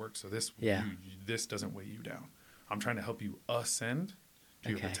the inner work so this doesn't weigh you down. I'm trying to help you ascend to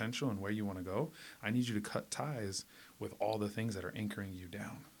your potential and where you want to go. I need you to cut ties with all the things that are anchoring you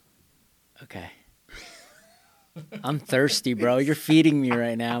down. Okay. I'm thirsty, bro. You're feeding me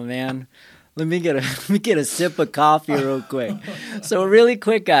right now, man. Let me get a sip of coffee real quick. So really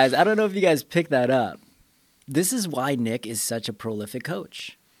quick, guys, I don't know if you guys picked that up. This is why Nick is such a prolific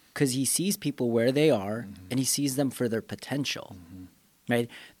coach, because he sees people where they are and he sees them for their potential, right?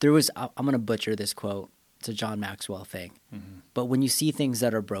 I'm going to butcher this quote. It's a John Maxwell thing. But when you see things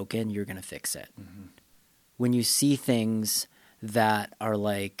that are broken, you're going to fix it. When you see things that are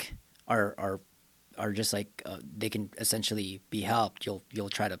like are just like they can essentially be helped, you'll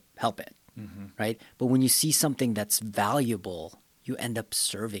try to help it. Right? But when you see something that's valuable, you end up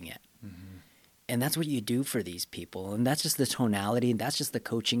serving it. And that's what you do for these people. And that's just the tonality. And that's just the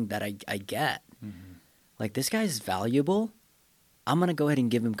coaching that I get. Like, this guy's valuable. I'm going to go ahead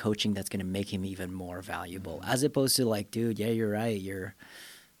and give him coaching that's going to make him even more valuable. As opposed to like, dude, yeah, you're right.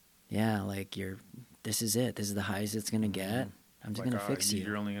 This is it. This is the highest it's going to get. I'm just going to fix you.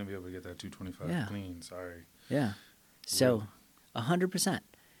 You're only going to be able to get that 225 clean. Sorry. Yeah. So 100%.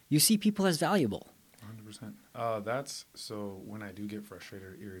 You see people as valuable. 100%. So when I do get frustrated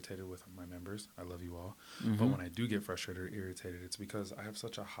or irritated with my members, I love you all. But when I do get frustrated or irritated, it's because I have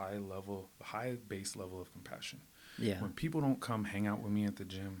such a high base level of compassion. Yeah. When people don't come hang out with me at the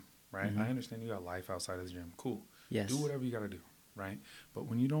gym, right? I understand you got life outside of the gym. Cool. Yes. Do whatever you got to do, right? But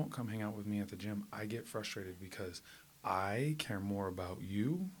when you don't come hang out with me at the gym, I get frustrated because I care more about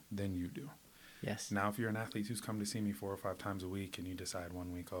you than you do. Yes. Now, if you're an athlete who's come to see me 4 or 5 times a week and you decide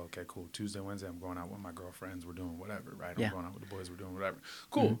one week, okay, cool, Tuesday, Wednesday, I'm going out with my girlfriends, we're doing whatever, right? I'm going out with the boys, we're doing whatever.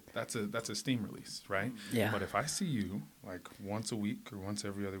 Cool. That's a steam release, right? Yeah. But if I see you like once a week or once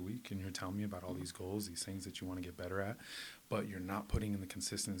every other week and you're telling me about all these goals, these things that you want to get better at, but you're not putting in the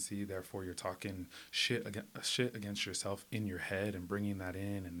consistency, therefore you're talking shit against yourself in your head and bringing that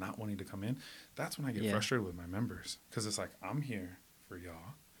in and not wanting to come in, that's when I get frustrated with my members, because it's like, I'm here for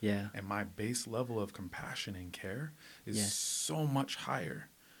y'all. Yeah. And my base level of compassion and care is so much higher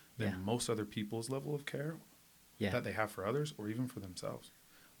than most other people's level of care that they have for others or even for themselves.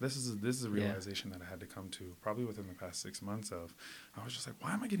 This is a realization that I had to come to probably within the past 6 months of, I was just like,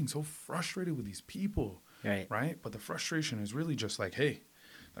 why am I getting so frustrated with these people? Right? But the frustration is really just like, hey,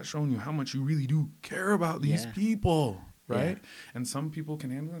 that's showing you how much you really do care about these people. Right? And some people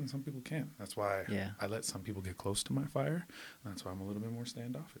can handle it and some people can't. That's why I let some people get close to my fire. That's why I'm a little bit more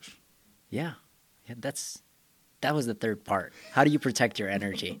standoffish. Yeah. That was the third part. How do you protect your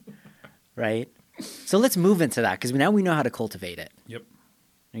energy? Right? So let's move into that, because now we know how to cultivate it. Yep.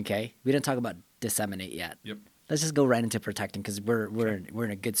 Okay? We didn't talk about disseminate yet. Yep. Let's just go right into protecting, because we're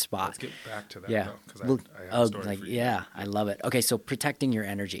in a good spot. Let's get back to that, though, because I have a story for you. Yeah, I love it. Okay, so protecting your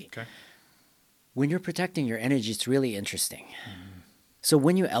energy. Okay. When you're protecting your energy, it's really interesting. So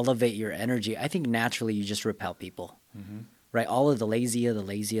when you elevate your energy, I think naturally you just repel people, right? All of the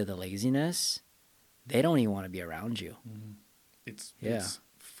laziness, they don't even want to be around you. It's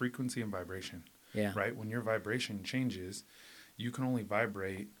frequency and vibration, right? When your vibration changes, you can only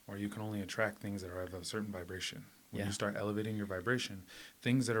vibrate or you can only attract things that are of a certain vibration. When you start elevating your vibration,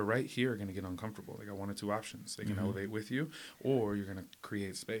 things that are right here are going to get uncomfortable. They got one or two options. They can elevate with you, or you're going to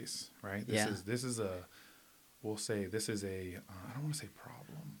create space, right? This is a we'll say this is a I don't want to say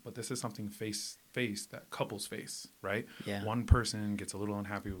problem, but this is something face that couples face, right? Yeah. One person gets a little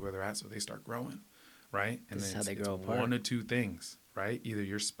unhappy with where they're at, so they start growing, right? And this is then how they grow apart. One or two things, right? Either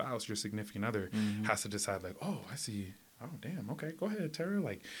your spouse, your significant other, has to decide like, oh, I see. Oh, damn. Okay, go ahead, Tara.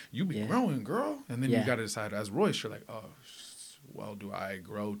 Like, you be growing, girl. And then you got to decide as Royce, you're like, oh, well, do I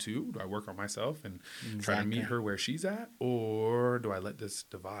grow too? Do I work on myself and try to meet her where she's at? Or do I let this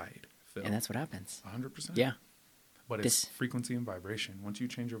divide fill? And that's what happens. 100%. Yeah. But it's frequency and vibration. Once you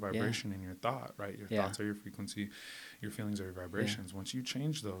change your vibration in your thought, right? Your thoughts are your frequency. Your feelings are your vibrations. Once you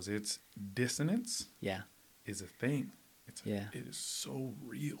change those, it's dissonance is a thing. It is so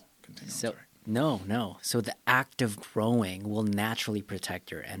real. Continue. So, no. So the act of growing will naturally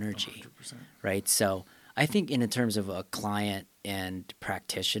protect your energy, 100%. right? So I think in terms of a client and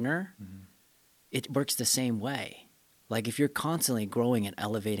practitioner, it works the same way. Like if you're constantly growing and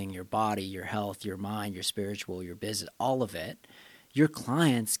elevating your body, your health, your mind, your spiritual, your business, all of it, your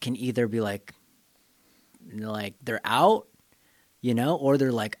clients can either be like they're out, or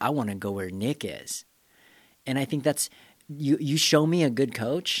they're like, I want to go where Nick is. And I think that's, you show me a good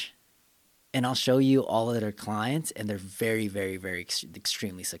coach and I'll show you all of their clients and they're very, very, very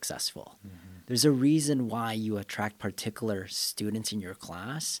extremely successful. There's a reason why you attract particular students in your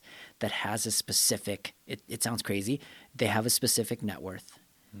class that has a specific, it sounds crazy, they have a specific net worth.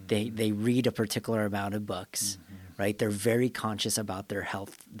 They read a particular amount of books, right? They're very conscious about their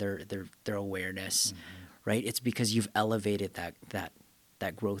health, their awareness, right? It's because you've elevated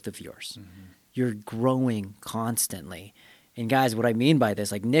that growth of yours. You're growing constantly. And guys, what I mean by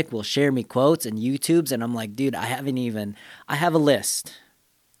this, like Nick will share me quotes and YouTubes, and I'm like, dude, I have a list,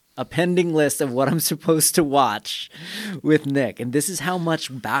 a pending list of what I'm supposed to watch with Nick. And this is how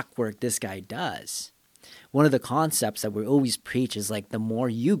much back work this guy does. One of the concepts that we always preach is like the more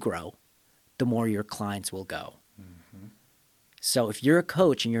you grow, the more your clients will go. So if you're a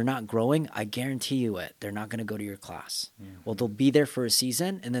coach and you're not growing, I guarantee you it. They're not going to go to your class. Well, they'll be there for a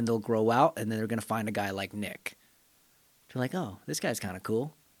season, and then they'll grow out, and then they're going to find a guy like Nick. They're like, oh, this guy's kind of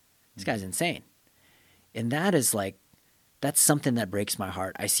cool. This guy's insane. And that's something that breaks my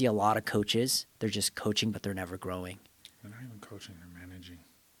heart. I see a lot of coaches, they're just coaching, but they're never growing. They're not even coaching, they're managing.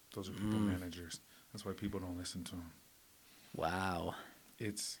 Those are people managers. That's why people don't listen to them. Wow.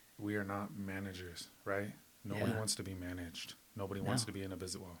 We are not managers, right? Nobody wants to be managed. Nobody wants to be in a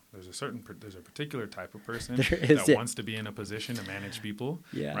position. Well, there's a particular type of person that wants to be in a position to manage people,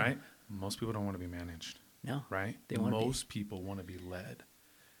 right? Most people don't want to be managed. No. Right? Most people want to be led.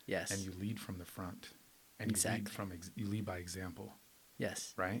 Yes. And you lead from the front. And you lead by example.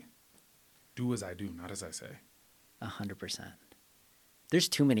 Yes. Right? Do as I do, not as I say. 100%. There's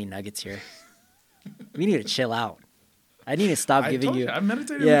too many nuggets here. We need to chill out. I need to stop giving you. I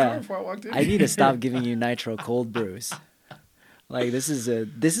meditated in the car before I walked in. I need to stop giving you nitro cold brews. Like this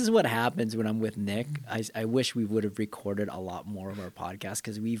is what happens when I'm with Nick. I wish we would have recorded a lot more of our podcast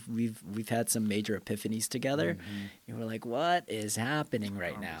because we've had some major epiphanies together, and we're like, what is happening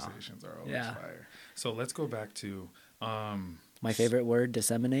right now? Conversations are always fire. So let's go back to my favorite word,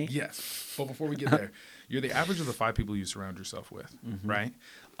 disseminate. Yes, but before we get there, you're the average of the 5 people you surround yourself with, right?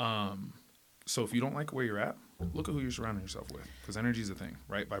 So if you don't like where you're at, look at who you're surrounding yourself with, because energy is a thing,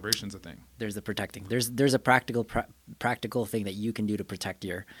 right? Vibration's a thing. There's the protecting. There's a practical thing that you can do to protect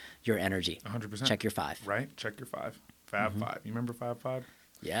your energy. 100%. Check your 5. Right? Check your 5. Fab 5. You remember Fab 5?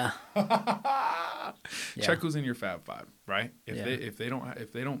 Yeah. Check who's in your Fab 5, right?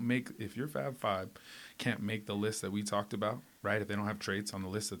 If your Fab 5 can't make the list that we talked about, right? If they don't have traits on the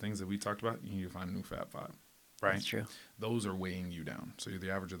list of things that we talked about, you need to find a new Fab 5. Right? That's true. Those are weighing you down. So you're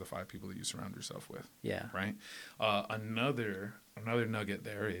the average of the 5 people that you surround yourself with. Yeah. Right? Another nugget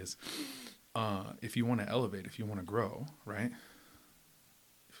there is if you want to elevate, if you want to grow, right?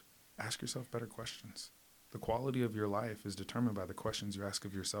 Ask yourself better questions. The quality of your life is determined by the questions you ask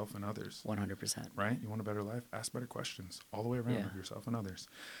of yourself and others. 100%. Right? You want a better life? Ask better questions all the way around of yourself and others.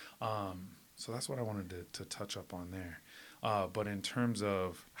 So that's what I wanted to touch up on there. But in terms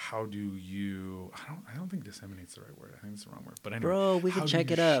of how do you, I don't think disseminate's the right word. I think it's the wrong word. But anyway, bro, we can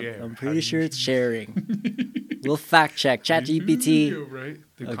check it up. I'm pretty sure it's sharing. We'll fact check. ChatGPT. Right?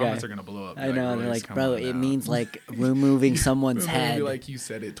 The comments are going to blow up. I know. They're like, bro, it means like removing someone's head. Like you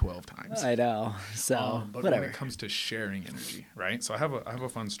said it 12 times. I know. So, but whatever. when it comes to sharing energy, right? So I have a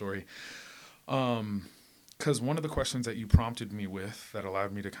fun story. Because one of the questions that you prompted me with that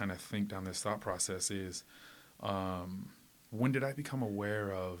allowed me to kind of think down this thought process is, when did I become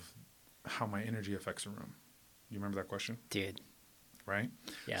aware of how my energy affects a room? You remember that question? Dude. Right?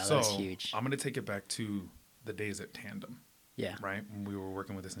 Yeah, so that's huge. I'm going to take it back to the days at Tandem. Yeah. Right? When we were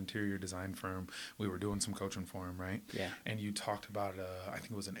working with this interior design firm, we were doing some coaching for him, right? Yeah. And you talked about, I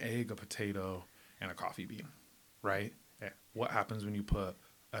think it was an egg, a potato, and a coffee bean, right? Yeah. What happens when you put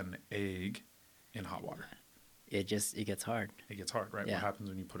an egg in hot water? It gets hard. It gets hard, right? Yeah. What happens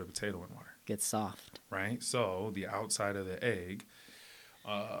when you put a potato in water? It gets soft. Right? So the outside of the egg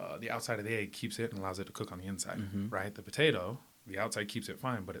keeps it and allows it to cook on the inside, right? The potato, the outside keeps it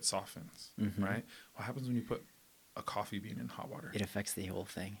fine, but it softens, right? What happens when you put a coffee bean in hot water? It affects the whole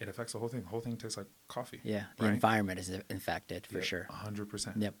thing. It affects the whole thing. The whole thing tastes like coffee. Yeah. The environment is infected for sure.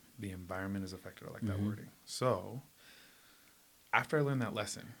 100%. Yep. The environment is affected. I like that wording. So after I learned that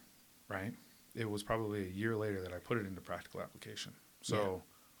lesson, right, it was probably a year later that I put it into practical application. So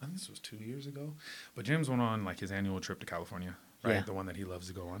I think this was 2 years ago. But James went on like his annual trip to California, right? Yeah. The one that he loves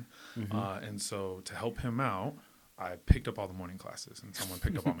to go on. And so to help him out, I picked up all the morning classes and someone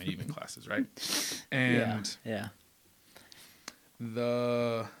picked up all my evening classes, right? And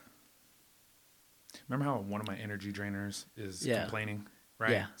remember how one of my energy drainers is complaining,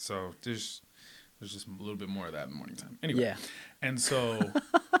 right? Yeah. So there's just a little bit more of that in the morning time. Anyway. And so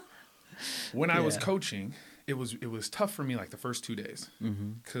when I was coaching, it was tough for me like the first 2 days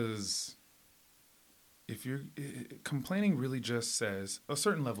because if you're complaining really just says a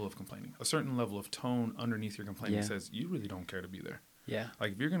certain level of complaining, a certain level of tone underneath your complaining says you really don't care to be there. Yeah.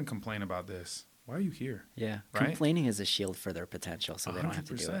 Like if you're going to complain about this, why are you here? Yeah. Right? Complaining is a shield for their potential, so they don't have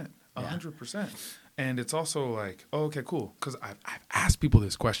to do it. 100%. And it's also like, oh, okay, cool. Because I've asked people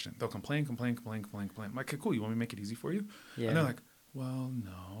this question. They'll complain. I'm like, okay, cool. You want me to make it easy for you? Yeah. And they're like, well,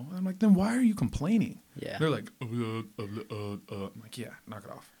 no. I'm like, then why are you complaining? Yeah. They're like, I'm like, yeah, knock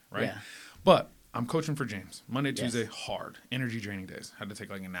it off. Right? Yeah. But I'm coaching for James. Monday, Tuesday, hard. Energy draining days. Had to take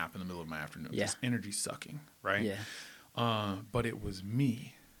like a nap in the middle of my afternoon. Yeah. Just energy sucking. Right? Yeah. But it was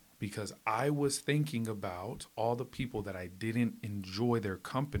me. Because I was thinking about all the people that I didn't enjoy their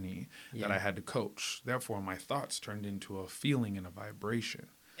company that I had to coach. Therefore, my thoughts turned into a feeling and a vibration,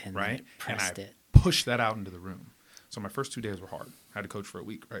 right? And I pushed that out into the room. So my first 2 days were hard. I had to coach for a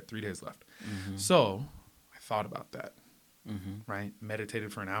week, right? 3 days left. So I thought about that, right?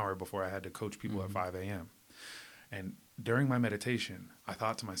 Meditated for an hour before I had to coach people at 5 a.m. And during my meditation, I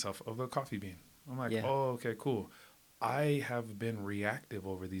thought to myself, oh, the coffee bean. I'm like, oh, okay, cool. I have been reactive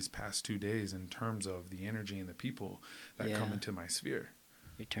over these past 2 days in terms of the energy and the people that come into my sphere.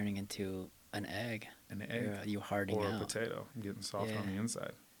 You're turning into an egg. An egg. You're hardening out. Or a potato. I'm getting soft on the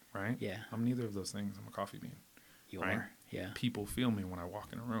inside, right? Yeah. I'm neither of those things. I'm a coffee bean. You are, yeah. People feel me when I walk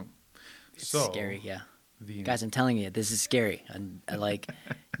in a room. It's scary, yeah. Guys, I'm telling you, this is scary. And like,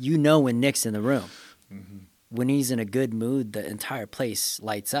 when Nick's in the room. When he's in a good mood, the entire place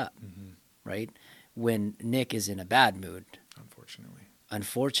lights up, right? When Nick is in a bad mood,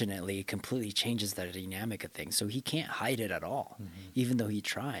 unfortunately, it completely changes the dynamic of things. So he can't hide it at all, even though he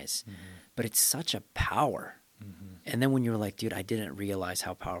tries. But it's such a power. And then when you're like, dude, I didn't realize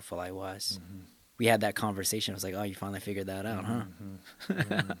how powerful I was. We had that conversation. I was like, oh, you finally figured that out, huh?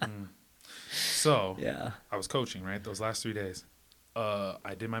 So I was coaching, right? Those last 3 days.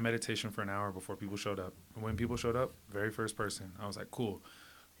 I did my meditation for an hour before people showed up. And when people showed up, very first person, I was like, cool.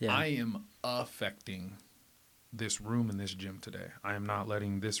 Yeah. I am affecting this room in this gym today. I am not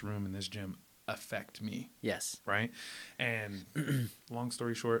letting this room in this gym affect me. Yes. Right? And long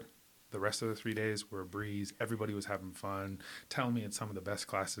story short, the rest of the 3 days were a breeze. Everybody was having fun, telling me it's some of the best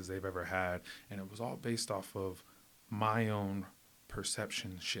classes they've ever had. And it was all based off of my own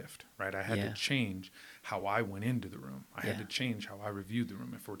perception shift, right? I had to change how I went into the room. I had to change how I reviewed the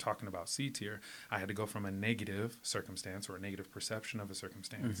room. If we're talking about C tier, I had to go from a negative circumstance or a negative perception of a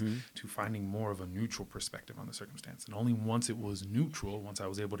circumstance to finding more of a neutral perspective on the circumstance. And only once it was neutral, once I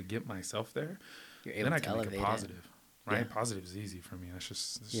was able to get myself there, then I can make it positive. Right? Yeah. Positive is easy for me. That's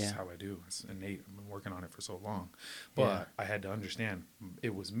just how I do. It's innate. I've been working on it for so long. But I had to understand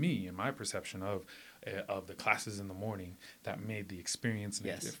it was me and my perception of the classes in the morning that made the experience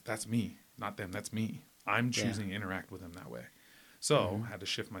negative. That's me, not them. That's me. I'm choosing to interact with them that way. So I had to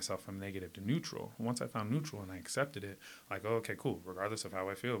shift myself from negative to neutral. Once I found neutral and I accepted it, like, oh, okay, cool. Regardless of how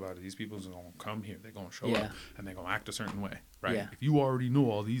I feel about it, these people are going to come here. They're going to show up and they're going to act a certain way, right? Yeah. If you already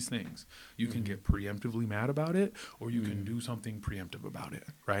know all these things, you can get preemptively mad about it, or you can do something preemptive about it,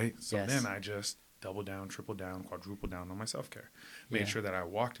 right? So then I just double down, triple down, quadruple down on my self-care. Made sure that I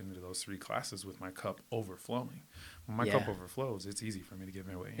walked into those 3 classes with my cup overflowing. When my cup overflows, it's easy for me to give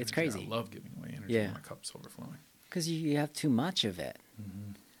away energy. It's crazy. I love giving away energy when my cup's overflowing. Because you have too much of it.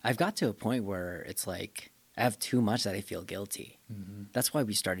 I've got to a point where it's like I have too much that I feel guilty. That's why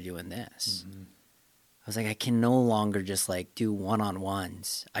we started doing this. I was like, I can no longer just like do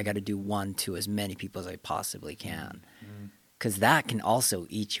one-on-ones. I got to do one to as many people as I possibly can. Because that can also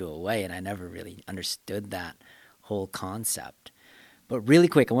eat you away, and I never really understood that whole concept. But really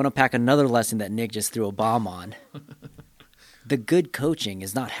quick, I want to pack another lesson that Nick just threw a bomb on. The good coaching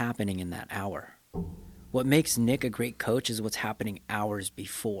is not happening in that hour. What makes Nick a great coach is what's happening hours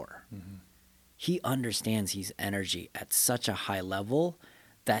before. He understands his energy at such a high level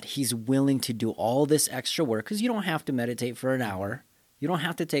that he's willing to do all this extra work, because you don't have to meditate for an hour. You don't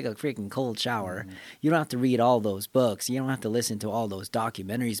have to take a freaking cold shower. You don't have to read all those books. You don't have to listen to all those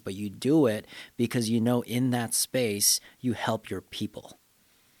documentaries, but you do it because you know in that space you help your people.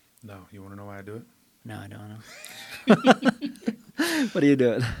 No, you want to know why I do it? No, I don't know. What are you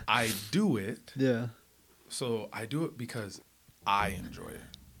doing? I do it. Yeah. So I do it because I enjoy it.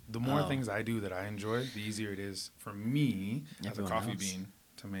 The more things I do that I enjoy, the easier it is for me as a coffee bean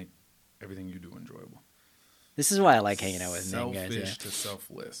to make everything you do enjoyable. This is why I like hanging out with Selfish Nick, guys. Yeah. to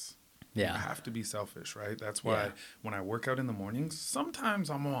selfless. Yeah. You have to be selfish, right? That's why when I work out in the mornings, sometimes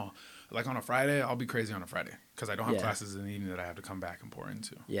I'm all, like on a Friday, I'll be crazy on a Friday because I don't have classes in the evening that I have to come back and pour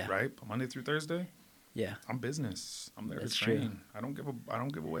into. Yeah. Right? But Monday through Thursday, I'm business. I'm there to train. True. I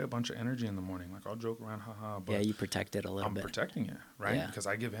don't give away a bunch of energy in the morning. Like I'll joke around, haha. But you protect it a little bit. I'm protecting it, right? Yeah. Because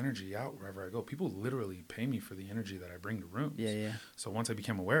I give energy out wherever I go. People literally pay me for the energy that I bring to rooms. Yeah. So once I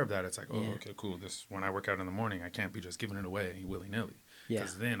became aware of that, it's like, okay, cool. This when I work out in the morning, I can't be just giving it away willy nilly.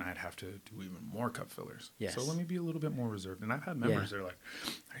 Because then I'd have to do even more cup fillers. Yes. So let me be a little bit more reserved. And I've had members that are like,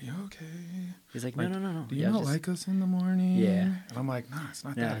 are you okay? He's like, no. Do you not like us in the morning? Yeah. And I'm like, nah, it's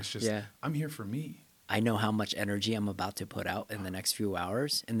not that. It's just, I'm here for me. I know how much energy I'm about to put out in the next few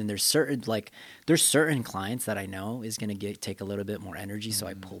hours. And then there's certain clients that I know is going to take a little bit more energy. So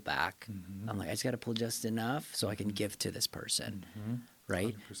I pull back. I'm like, I just got to pull just enough so I can give to this person.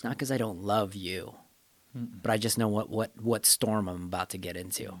 Right? 100%. Not because I don't love you. But I just know what storm I'm about to get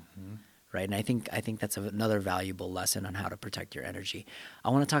into, right? And I think that's another valuable lesson on how to protect your energy.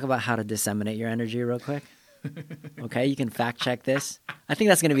 I want to talk about how to disseminate your energy real quick. Okay, you can fact check this. I think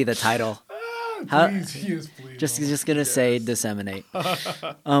that's going to be the title. Please. Just going to say disseminate.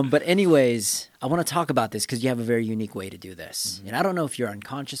 But anyways, I want to talk about this because you have a very unique way to do this. And I don't know if you're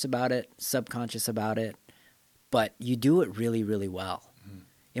unconscious about it, subconscious about it, but you do it really, really well.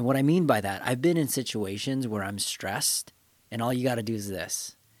 And what I mean by that, I've been in situations where I'm stressed, and all you got to do is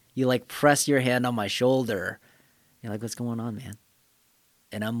this. You, like, press your hand on my shoulder. You're like, what's going on, man?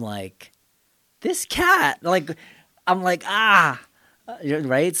 And I'm like, this cat. I'm like,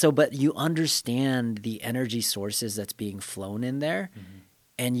 right? So, but you understand the energy sources that's being flown in there,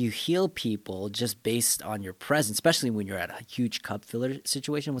 and you heal people just based on your presence, especially when you're at a huge cup filler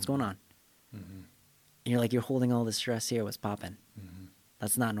situation. What's going on? And you're like, you're holding all the stress here. What's popping?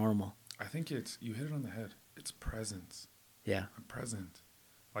 That's not normal. I think you hit it on the head. It's presence. Yeah. I'm present.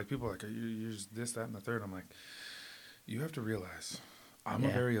 Like people are like, you're just this, that, and the third. I'm like, you have to realize I'm a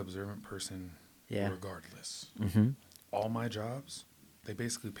very observant person regardless. All my jobs, they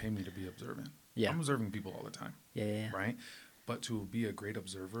basically pay me to be observant. Yeah. I'm observing people all the time. Yeah. Right? But to be a great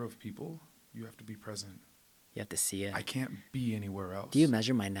observer of people, you have to be present. You have to see it. I can't be anywhere else. Do you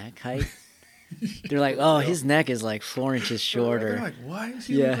measure my neck height? They're like, oh, his neck is like 4 inches shorter. They're like, why does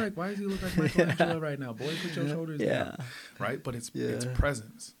he look like Michelangelo right now? Boy, put your shoulders down. Right? But it's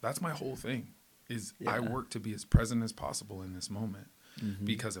presence. That's my whole thing. I work to be as present as possible in this moment.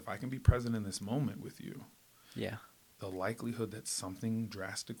 Because if I can be present in this moment with you, the likelihood that something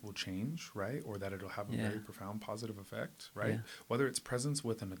drastic will change, right? Or that it'll have a very profound positive effect, right? Whether it's presence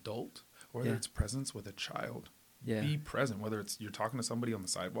with an adult or whether it's presence with a child. Be present, whether it's you're talking to somebody on the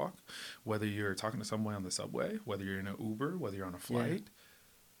sidewalk, whether you're talking to someone on the subway, whether you're in an Uber, whether you're on a flight.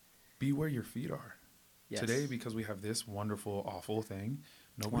 Be where your feet are. Today, because we have this wonderful, awful thing.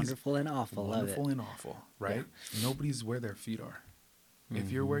 Wonderful and awful. Wonderful and awful, right? Nobody's where their feet are.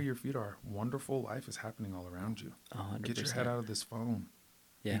 If you're where your feet are, wonderful life is happening all around you. 100%. Get your head out of this phone.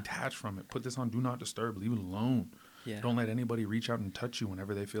 Detach from it. Put this on Do Not Disturb. Leave it alone. Don't let anybody reach out and touch you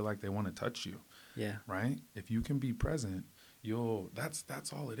whenever they feel like they want to touch you. Right? If you can be present,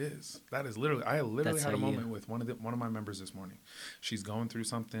 That's all it is. That is literally. I literally That's had how a moment you. with one of my members this morning. She's going through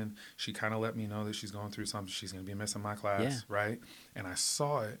something. She kind of let me know that she's going through something. She's gonna be missing my Yeah. class, right? And I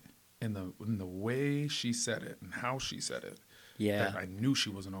saw it in the way she said it and how she said it. Yeah. That I knew she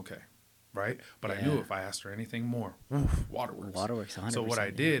wasn't okay, right? But I Yeah. knew if I asked her anything more, waterworks. Waterworks, 100%. So what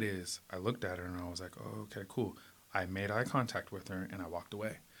I did is I looked at her and I was like, oh, okay, cool. I made eye contact with her and I walked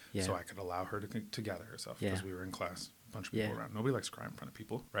away. Yeah. So I could allow her to gather herself because Yeah. we were in class, a bunch of people Yeah. around. Nobody likes to cry in front of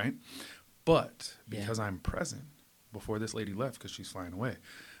people, right? But Yeah. because I'm present, before this lady left, because she's flying away,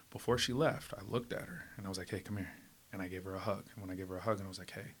 before she left, I looked at her and I was like, hey, come here. And I gave her a hug. And when I gave her a hug, and I was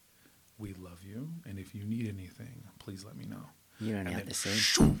like, hey, we love you. And if you need anything, please let me know. You don't And have then, to say.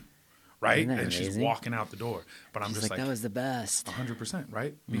 shoo, right? Isn't that And she's amazing? walking out the door. But I'm She's just like, that was the best. 100%,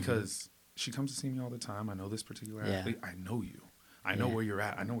 right? Mm-hmm. Because she comes to see me all the time. I know this particular Yeah. athlete. I know you. I know Yeah. where you're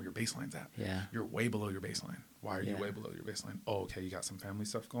at. I know where your baseline's at. Yeah. You're way below your baseline. Why are you Yeah. way below your baseline? Oh, okay, you got some family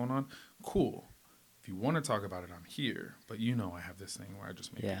stuff going on? Cool. If you want to talk about it, I'm here. But you know I have this thing where I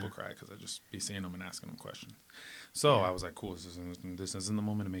just make Yeah. people cry because I just be seeing them and asking them questions. So Yeah. I was like, cool, this isn't the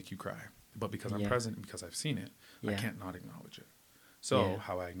moment to make you cry. But because I'm Yeah. present and because I've seen it, I Yeah. can't not acknowledge it. So Yeah.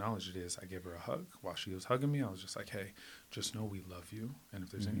 how I acknowledged it is I gave her a hug. While she was hugging me, I was just like, hey, just know we love you. And if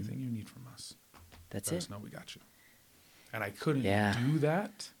there's Mhm. anything you need from us, That's let it. us know we got you. And I couldn't Yeah. do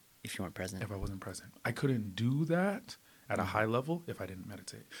that If you weren't present. if I wasn't present. I couldn't do that at a high level if I didn't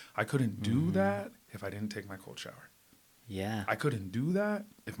meditate. I couldn't do Mhm. that if I didn't take my cold shower. Yeah. I couldn't do that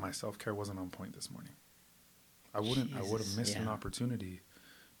if my self-care wasn't on point this morning. I would have Jesus, missed an yeah. opportunity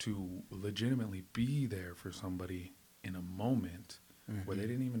to legitimately be there for somebody in a moment where they Mhm.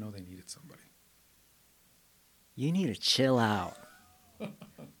 didn't even know they needed somebody. You need to chill out.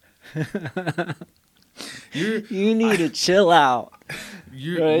 You're, You need to chill out.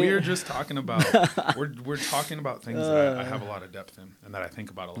 Right? We're just talking about we're talking about things that I have a lot of depth in and that I think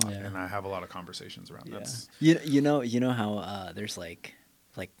about a lot, Yeah. and I have a lot of conversations around. Yeah. That's You know how there's like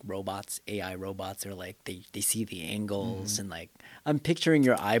robots, AI robots are like they see the angles and like I'm picturing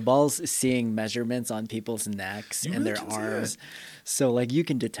your eyeballs seeing measurements on people's necks You and really their can see arms. it. So like you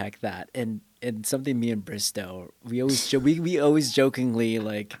can detect that. And something me and Bristow, we always jokingly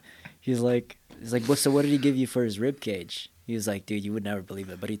like he's like what did he give you for his rib cage? He was like, dude, you would never believe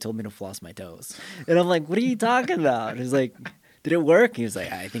it, but he told me to floss my toes. And I'm like, what are you talking about? He's like, did it work? He was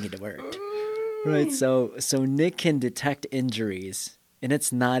like, I think it worked. Right. So Nick can detect injuries, and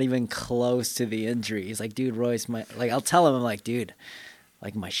it's not even close to the injury. He's like, dude, Royce, I'll tell him, I'm like, dude,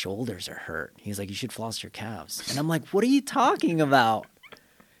 like my shoulders are hurt. He's like, you should floss your calves. And I'm like, what are you talking about?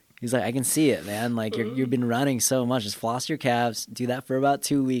 He's like, I can see it, man. Like you've been running so much. Just floss your calves, do that for about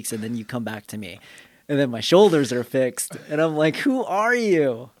 2 weeks, and then you come back to me. And then my shoulders are fixed. And I'm like, who are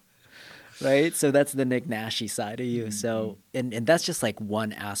you? Right? So that's the Nick Nashy side of you. So and that's just like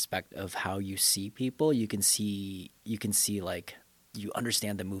one aspect of how you see people. You can see like you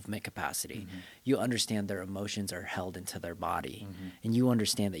understand the movement capacity. You understand their emotions are held into their body. And you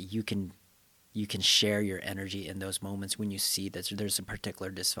understand that you can share your energy in those moments when you see that there's a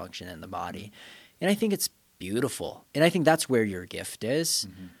particular dysfunction in the body. And I think it's beautiful. And I think that's where your gift is,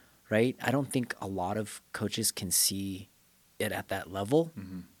 right? I don't think a lot of coaches can see it at that level,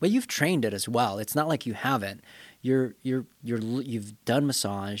 but you've trained it as well. It's not like you haven't. You've done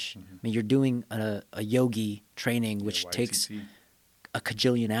massage. I mean, you're doing a yogi training, which takes YTT, a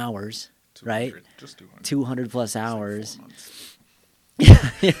cajillion hours, 200, right? Just 200. 200 plus It's like 4 months. months.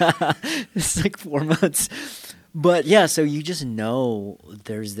 Yeah, it's like 4 months. But yeah, so you just know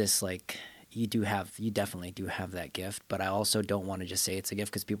there's this like you definitely do have that gift. But I also don't want to just say it's a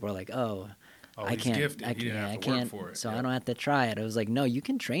gift because people are like, oh, I he's can't, gifted. I He didn't can't, have I to work can't, for it. so Yeah. I don't have to try it. I was like, no, you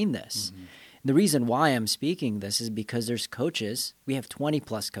can train this. The reason why I'm speaking this is because there's coaches. We have 20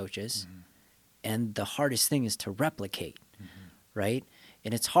 plus coaches, and the hardest thing is to replicate, right?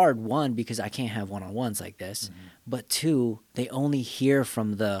 And it's hard, one, because I can't have one-on-ones like this, but two, they only hear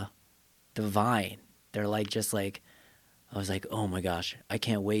from the vine. They're like, just like, I was like, oh my gosh, I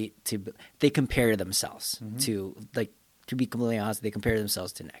can't wait to, they compare themselves to, like, to be completely honest, they compare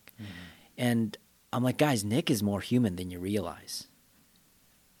themselves to Nick. And I'm like, guys, Nick is more human than you realize.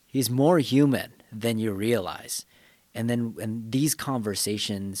 He's more human than you realize. And these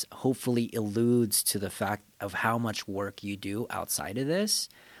conversations hopefully alludes to the fact of how much work you do outside of this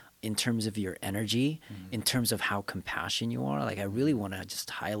in terms of your energy, in terms of how compassionate you are. Like, I really want to just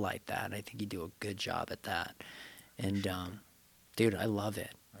highlight that. I think you do a good job at that. And, dude, I love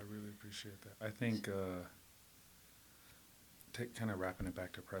it. I really appreciate that. I think kind of wrapping it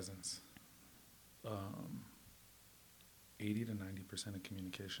back to presence, 80 to 90% of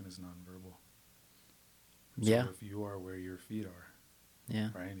communication is nonverbal. Yeah. So if you are where your feet are, Yeah.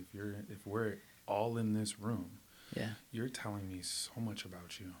 right? If we're all in this room, Yeah. you're telling me so much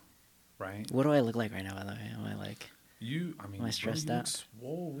about you, right? What do I look like right now, by the way? Am I like... Am I stressed bro, you out? look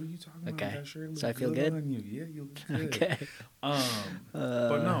swole. What are you talking Okay. about? That shirt looks So I feel good good? on you. Yeah, you look good. Okay.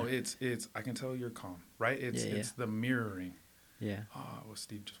 But no, it's I can tell you're calm, right? It's the mirroring. Yeah. Oh, well,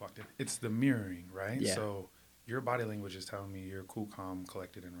 Steve just walked in. It's the mirroring, right? Yeah. So your body language is telling me you're cool, calm,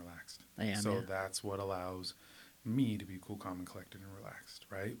 collected, and relaxed. I am, So yeah. that's what allows me to be cool, calm, and collected and relaxed,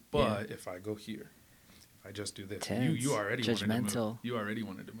 right? But if I go here, if I just do this, you already wanted to move. You already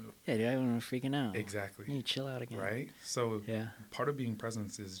wanted to move. Yeah, dude, I was freaking out. Exactly. You need to chill out again. Right? So yeah. part of being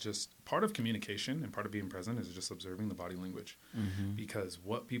present is just part of communication, and part of being present is just observing the body language. Mm-hmm. Because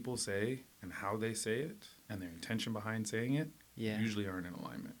what people say and how they say it and their intention behind saying it usually aren't in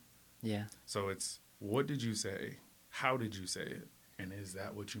alignment. Yeah. So it's, what did you say? How did you say it? And is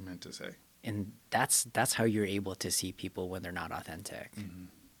that what you meant to say? And that's how you're able to see people when they're not authentic. Mm-hmm.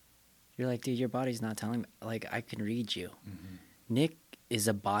 You're like, dude, your body's not telling me. Like, I can read you. Mm-hmm. Nick is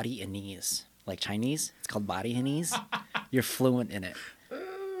a body Chinese. Like Chinese, it's called body Chinese. You're fluent in it.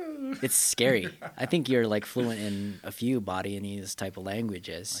 It's scary. I think you're like fluent in a few body Chinese type of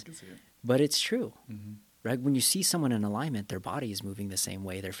languages. I can see it. But it's true. Mm-hmm. Right? When you see someone in alignment, their body is moving the same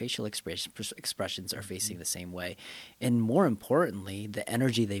way. Their facial expressions are facing the same way. And more importantly, the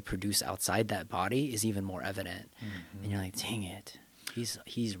energy they produce outside that body is even more evident. Mm-hmm. And you're like, dang it,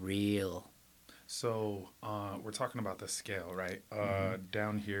 he's real. So we're talking about the scale, right?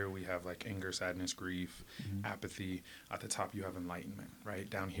 Down here we have like anger, sadness, grief, apathy. At the top you have enlightenment, right?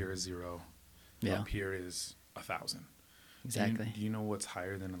 Down here is 0. Yeah. Up here is 1,000. Exactly. Do you know what's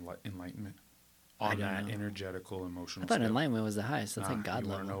higher than enlightenment? On that energetical, emotional I thought scale. Enlightenment was the highest. That's like God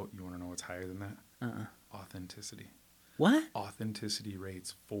level. You want to know what's higher than that? Authenticity. What? Authenticity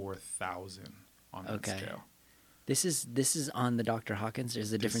rates 4,000 on that scale. This is on the Dr. Hawkins.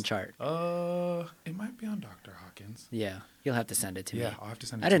 There's a different chart. It might be on Dr. Hawkins. Yeah, you'll have to send it to me. Yeah, I'll have to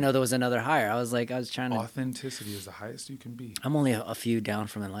send it. I didn't know there was another higher. I was trying to. Authenticity is the highest you can be. I'm only a few down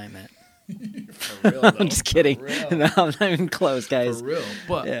from Enlightenment. For real, though. I'm just kidding. No, I'm not even close, guys. For real,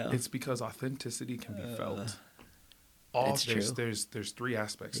 but it's because authenticity can be felt. There's 3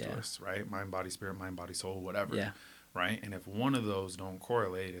 aspects to us, right? Mind, body, spirit, mind, body, soul, whatever. Yeah. Right? And if one of those don't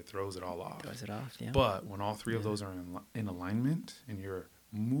correlate, it throws it all off. Yeah. But when all 3 of those are in alignment and you're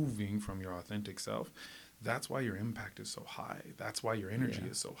moving from your authentic self, that's why your impact is so high. That's why your energy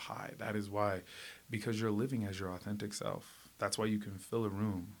is so high. That is why, because you're living as your authentic self. That's why you can fill a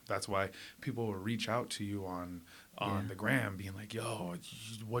room. That's why people will reach out to you on the gram being like, yo,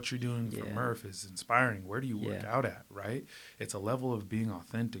 what you're doing for Murph is inspiring. Where do you work out at, right? It's a level of being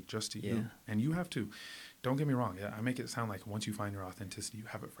authentic just to you. And you have to, don't get me wrong. I make it sound like once you find your authenticity, you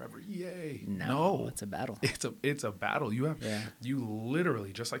have it forever. Yay. No. It's a battle. It's a battle. You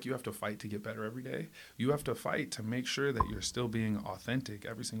literally, just like you have to fight to get better every day, you have to fight to make sure that you're still being authentic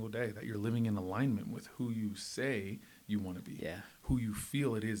every single day, that you're living in alignment with who you say you want to be, who you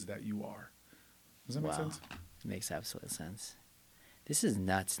feel it is that you are. Does that make sense? It makes absolute sense. This is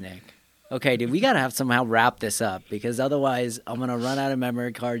nuts, Nick. Okay, dude, we got to somehow wrap this up because otherwise I'm going to run out of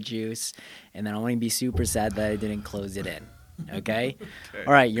memory card juice and then I'm going to be super sad that I didn't close it in. Okay?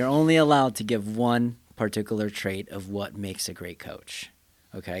 All right, you're only allowed to give one particular trait of what makes a great coach.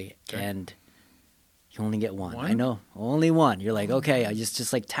 Okay? And you only get one. I know, only one. You're like, okay, I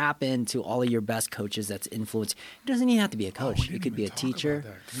just like tap into all of your best coaches that's influenced. It doesn't even have to be a coach. It could be a teacher.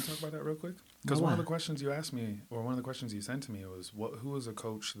 Can we talk about that real quick? Because one of the questions you asked me, or one of the questions you sent to me was, who was a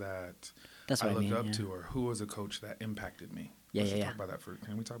coach that I looked up to, or who was a coach that impacted me? Yeah. Talk about that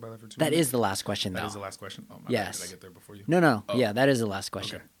can we talk about that for 2 minutes? That is the last question, though. That is the last question? Oh, my bad. Did I get there before you? No. Oh. Yeah, that is the last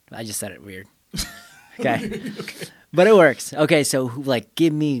question. Okay. I just said it weird. Okay. But it works. Okay, so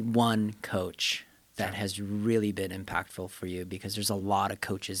give me one coach that has really been impactful for you, because there's a lot of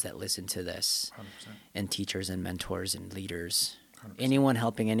coaches that listen to this 100%. And teachers and mentors and leaders. 100%. Anyone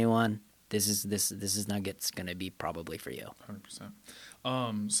helping anyone, this is Nugget's going to be probably for you.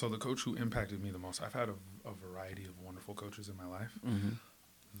 100%. So the coach who impacted me the most, I've had a variety of wonderful coaches in my life. Mm-hmm.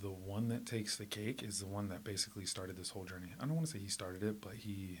 The one that takes the cake is the one that basically started this whole journey. I don't want to say he started it, but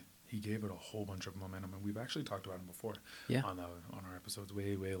he gave it a whole bunch of momentum, and we've actually talked about him before on our episodes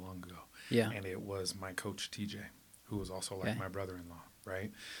way long ago. Yeah. And it was my coach TJ, who was also like my brother-in-law,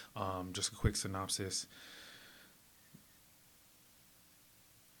 right? Just a quick synopsis.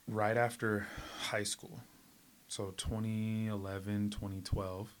 Right after high school, so 2011,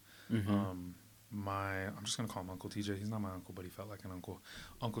 2012, I'm just going to call him Uncle TJ. He's not my uncle, but he felt like an uncle.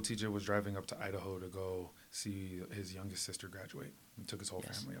 Uncle TJ was driving up to Idaho to go see his youngest sister graduate. He took his whole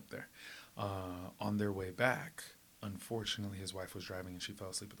family up there. On their way back, unfortunately, his wife was driving and she fell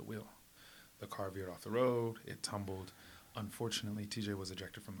asleep at the wheel. The car veered off the road. It tumbled. Unfortunately, TJ was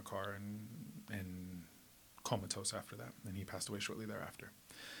ejected from the car and comatose after that, and he passed away shortly thereafter.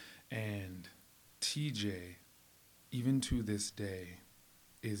 And TJ, even to this day,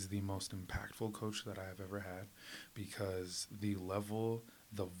 is the most impactful coach that I have ever had, because the level,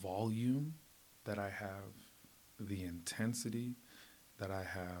 the volume that I have, the intensity that I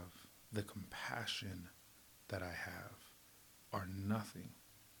have, the compassion that I have are nothing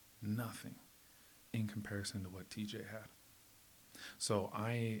in comparison to what TJ had. So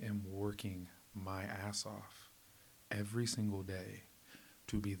I am working my ass off every single day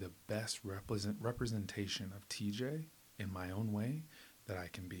to be the best representation of TJ in my own way that I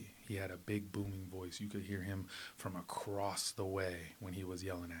can be. He had a big booming voice. You could hear him from across the way when he was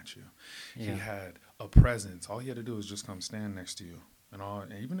yelling at you. Yeah. He had a presence. All he had to do was just come stand next to you.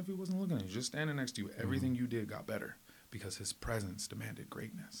 And even if he wasn't looking at you, just standing next to you, everything you did got better because his presence demanded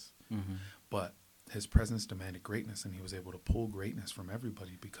greatness. But his presence demanded greatness, and he was able to pull greatness from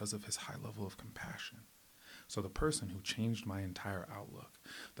everybody because of his high level of compassion. So the person who changed my entire outlook,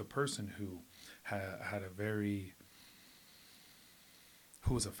 the person who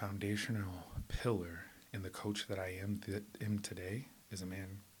who was a foundational pillar in the coach that I am today, is a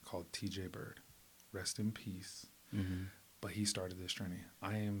man called TJ Bird. Rest in peace. But he started this journey.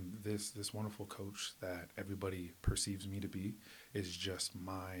 I am this wonderful coach that everybody perceives me to be is just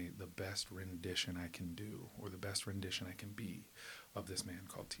the best rendition I can do, or the best rendition I can be, of this man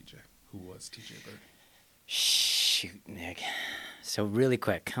called TJ, who was TJ Bird. Shoot, Nick. So really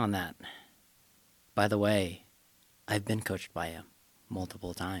quick on that. By the way, I've been coached by him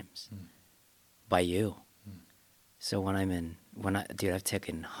multiple times. By you. So I've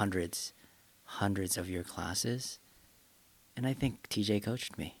taken hundreds of your classes, and I think TJ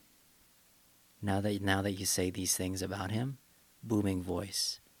coached me. Now that you say these things about him, booming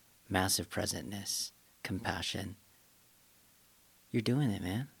voice, massive presentness, compassion, you're doing it,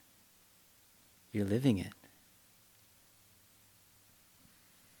 man. You're living it.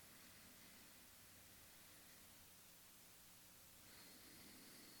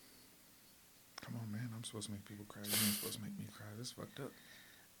 Come on, man. I'm supposed to make people cry. You ain't supposed to make me cry. This is fucked up.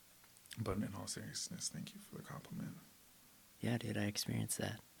 But in all seriousness, thank you for the compliment. Yeah, dude, I experienced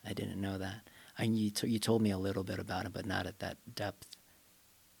that. I didn't know that. You told me a little bit about it, but not at that depth.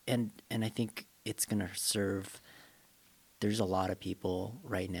 And I think it's going to serve. There's a lot of people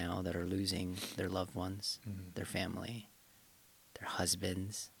right now that are losing their loved ones, their family, their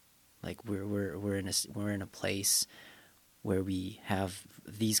husbands. Like we're in a place where we have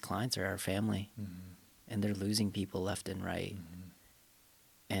these clients are our family, and they're losing people left and right.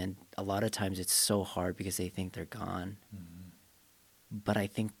 And a lot of times it's so hard because they think they're gone. But I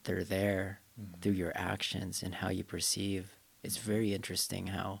think they're there through your actions and how you perceive. It's very interesting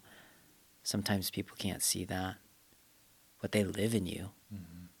how sometimes people can't see that, but they live in you.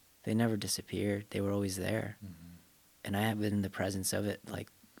 They never disappeared. They were always there. And I have been in the presence of it like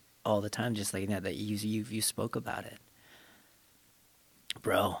all the time, just like that you spoke about it.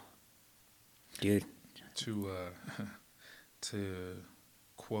 Bro, dude. To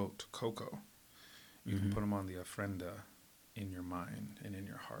quote Coco, you can put them on the ofrenda in your mind and in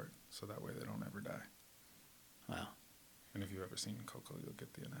your heart, so that way they don't ever die. Wow. And if you've ever seen Coco, you'll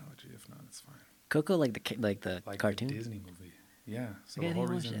get the analogy. If not, it's fine. Coco, like the cartoon? The Disney movie. Yeah. So the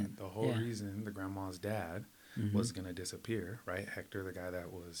whole reason the grandma's dad was going to disappear, right? Hector, the guy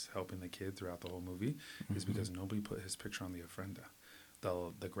that was helping the kid throughout the whole movie, is because nobody put his picture on the ofrenda.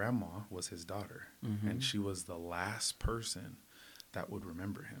 The grandma was his daughter, and she was the last person that would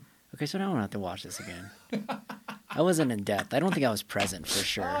remember him. Okay, so now I'm going to have to watch this again. I wasn't in depth. I don't think I was present for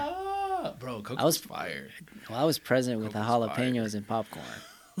sure. Bro, Coco was fire. Well, I was present with the jalapenos and popcorn.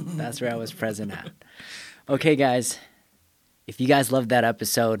 That's where I was present at. Okay, guys. If you guys loved that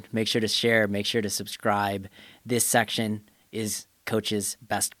episode, make sure to share, make sure to subscribe. This section is Coach's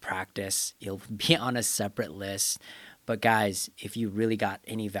best practice. It'll be on a separate list. But guys, if you really got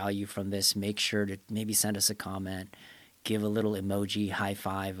any value from this, make sure to maybe send us a comment. Give a little emoji high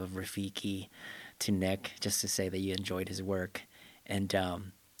five of Rafiki to Nick just to say that you enjoyed his work. And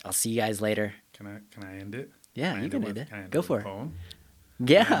I'll see you guys later. Can I end it? Yeah, you can end it. Go for it. Poem?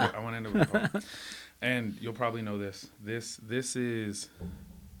 Yeah. I want to end it with a poem. And you'll probably know this. This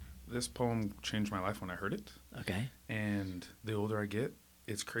poem changed my life when I heard it. Okay. And the older I get,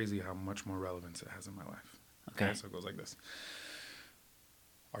 it's crazy how much more relevance it has in my life. Okay. So it goes like this.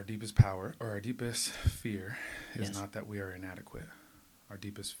 Our deepest power or our deepest fear is Yes. not that we are inadequate. Our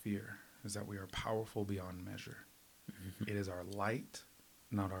deepest fear is that we are powerful beyond measure. It is our light,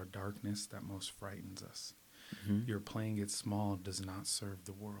 not our darkness, that most frightens us. Your playing it small does not serve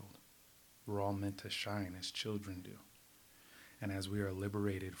the world. We're all meant to shine as children do. And as we are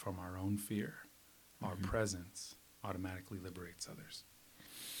liberated from our own fear, our presence automatically liberates others.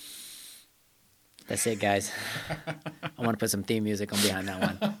 That's it, guys. I want to put some theme music on behind that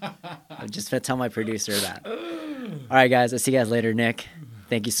one. I'm just going to tell my producer that. All right, guys. I'll see you guys later, Nick.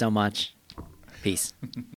 Thank you so much. Peace.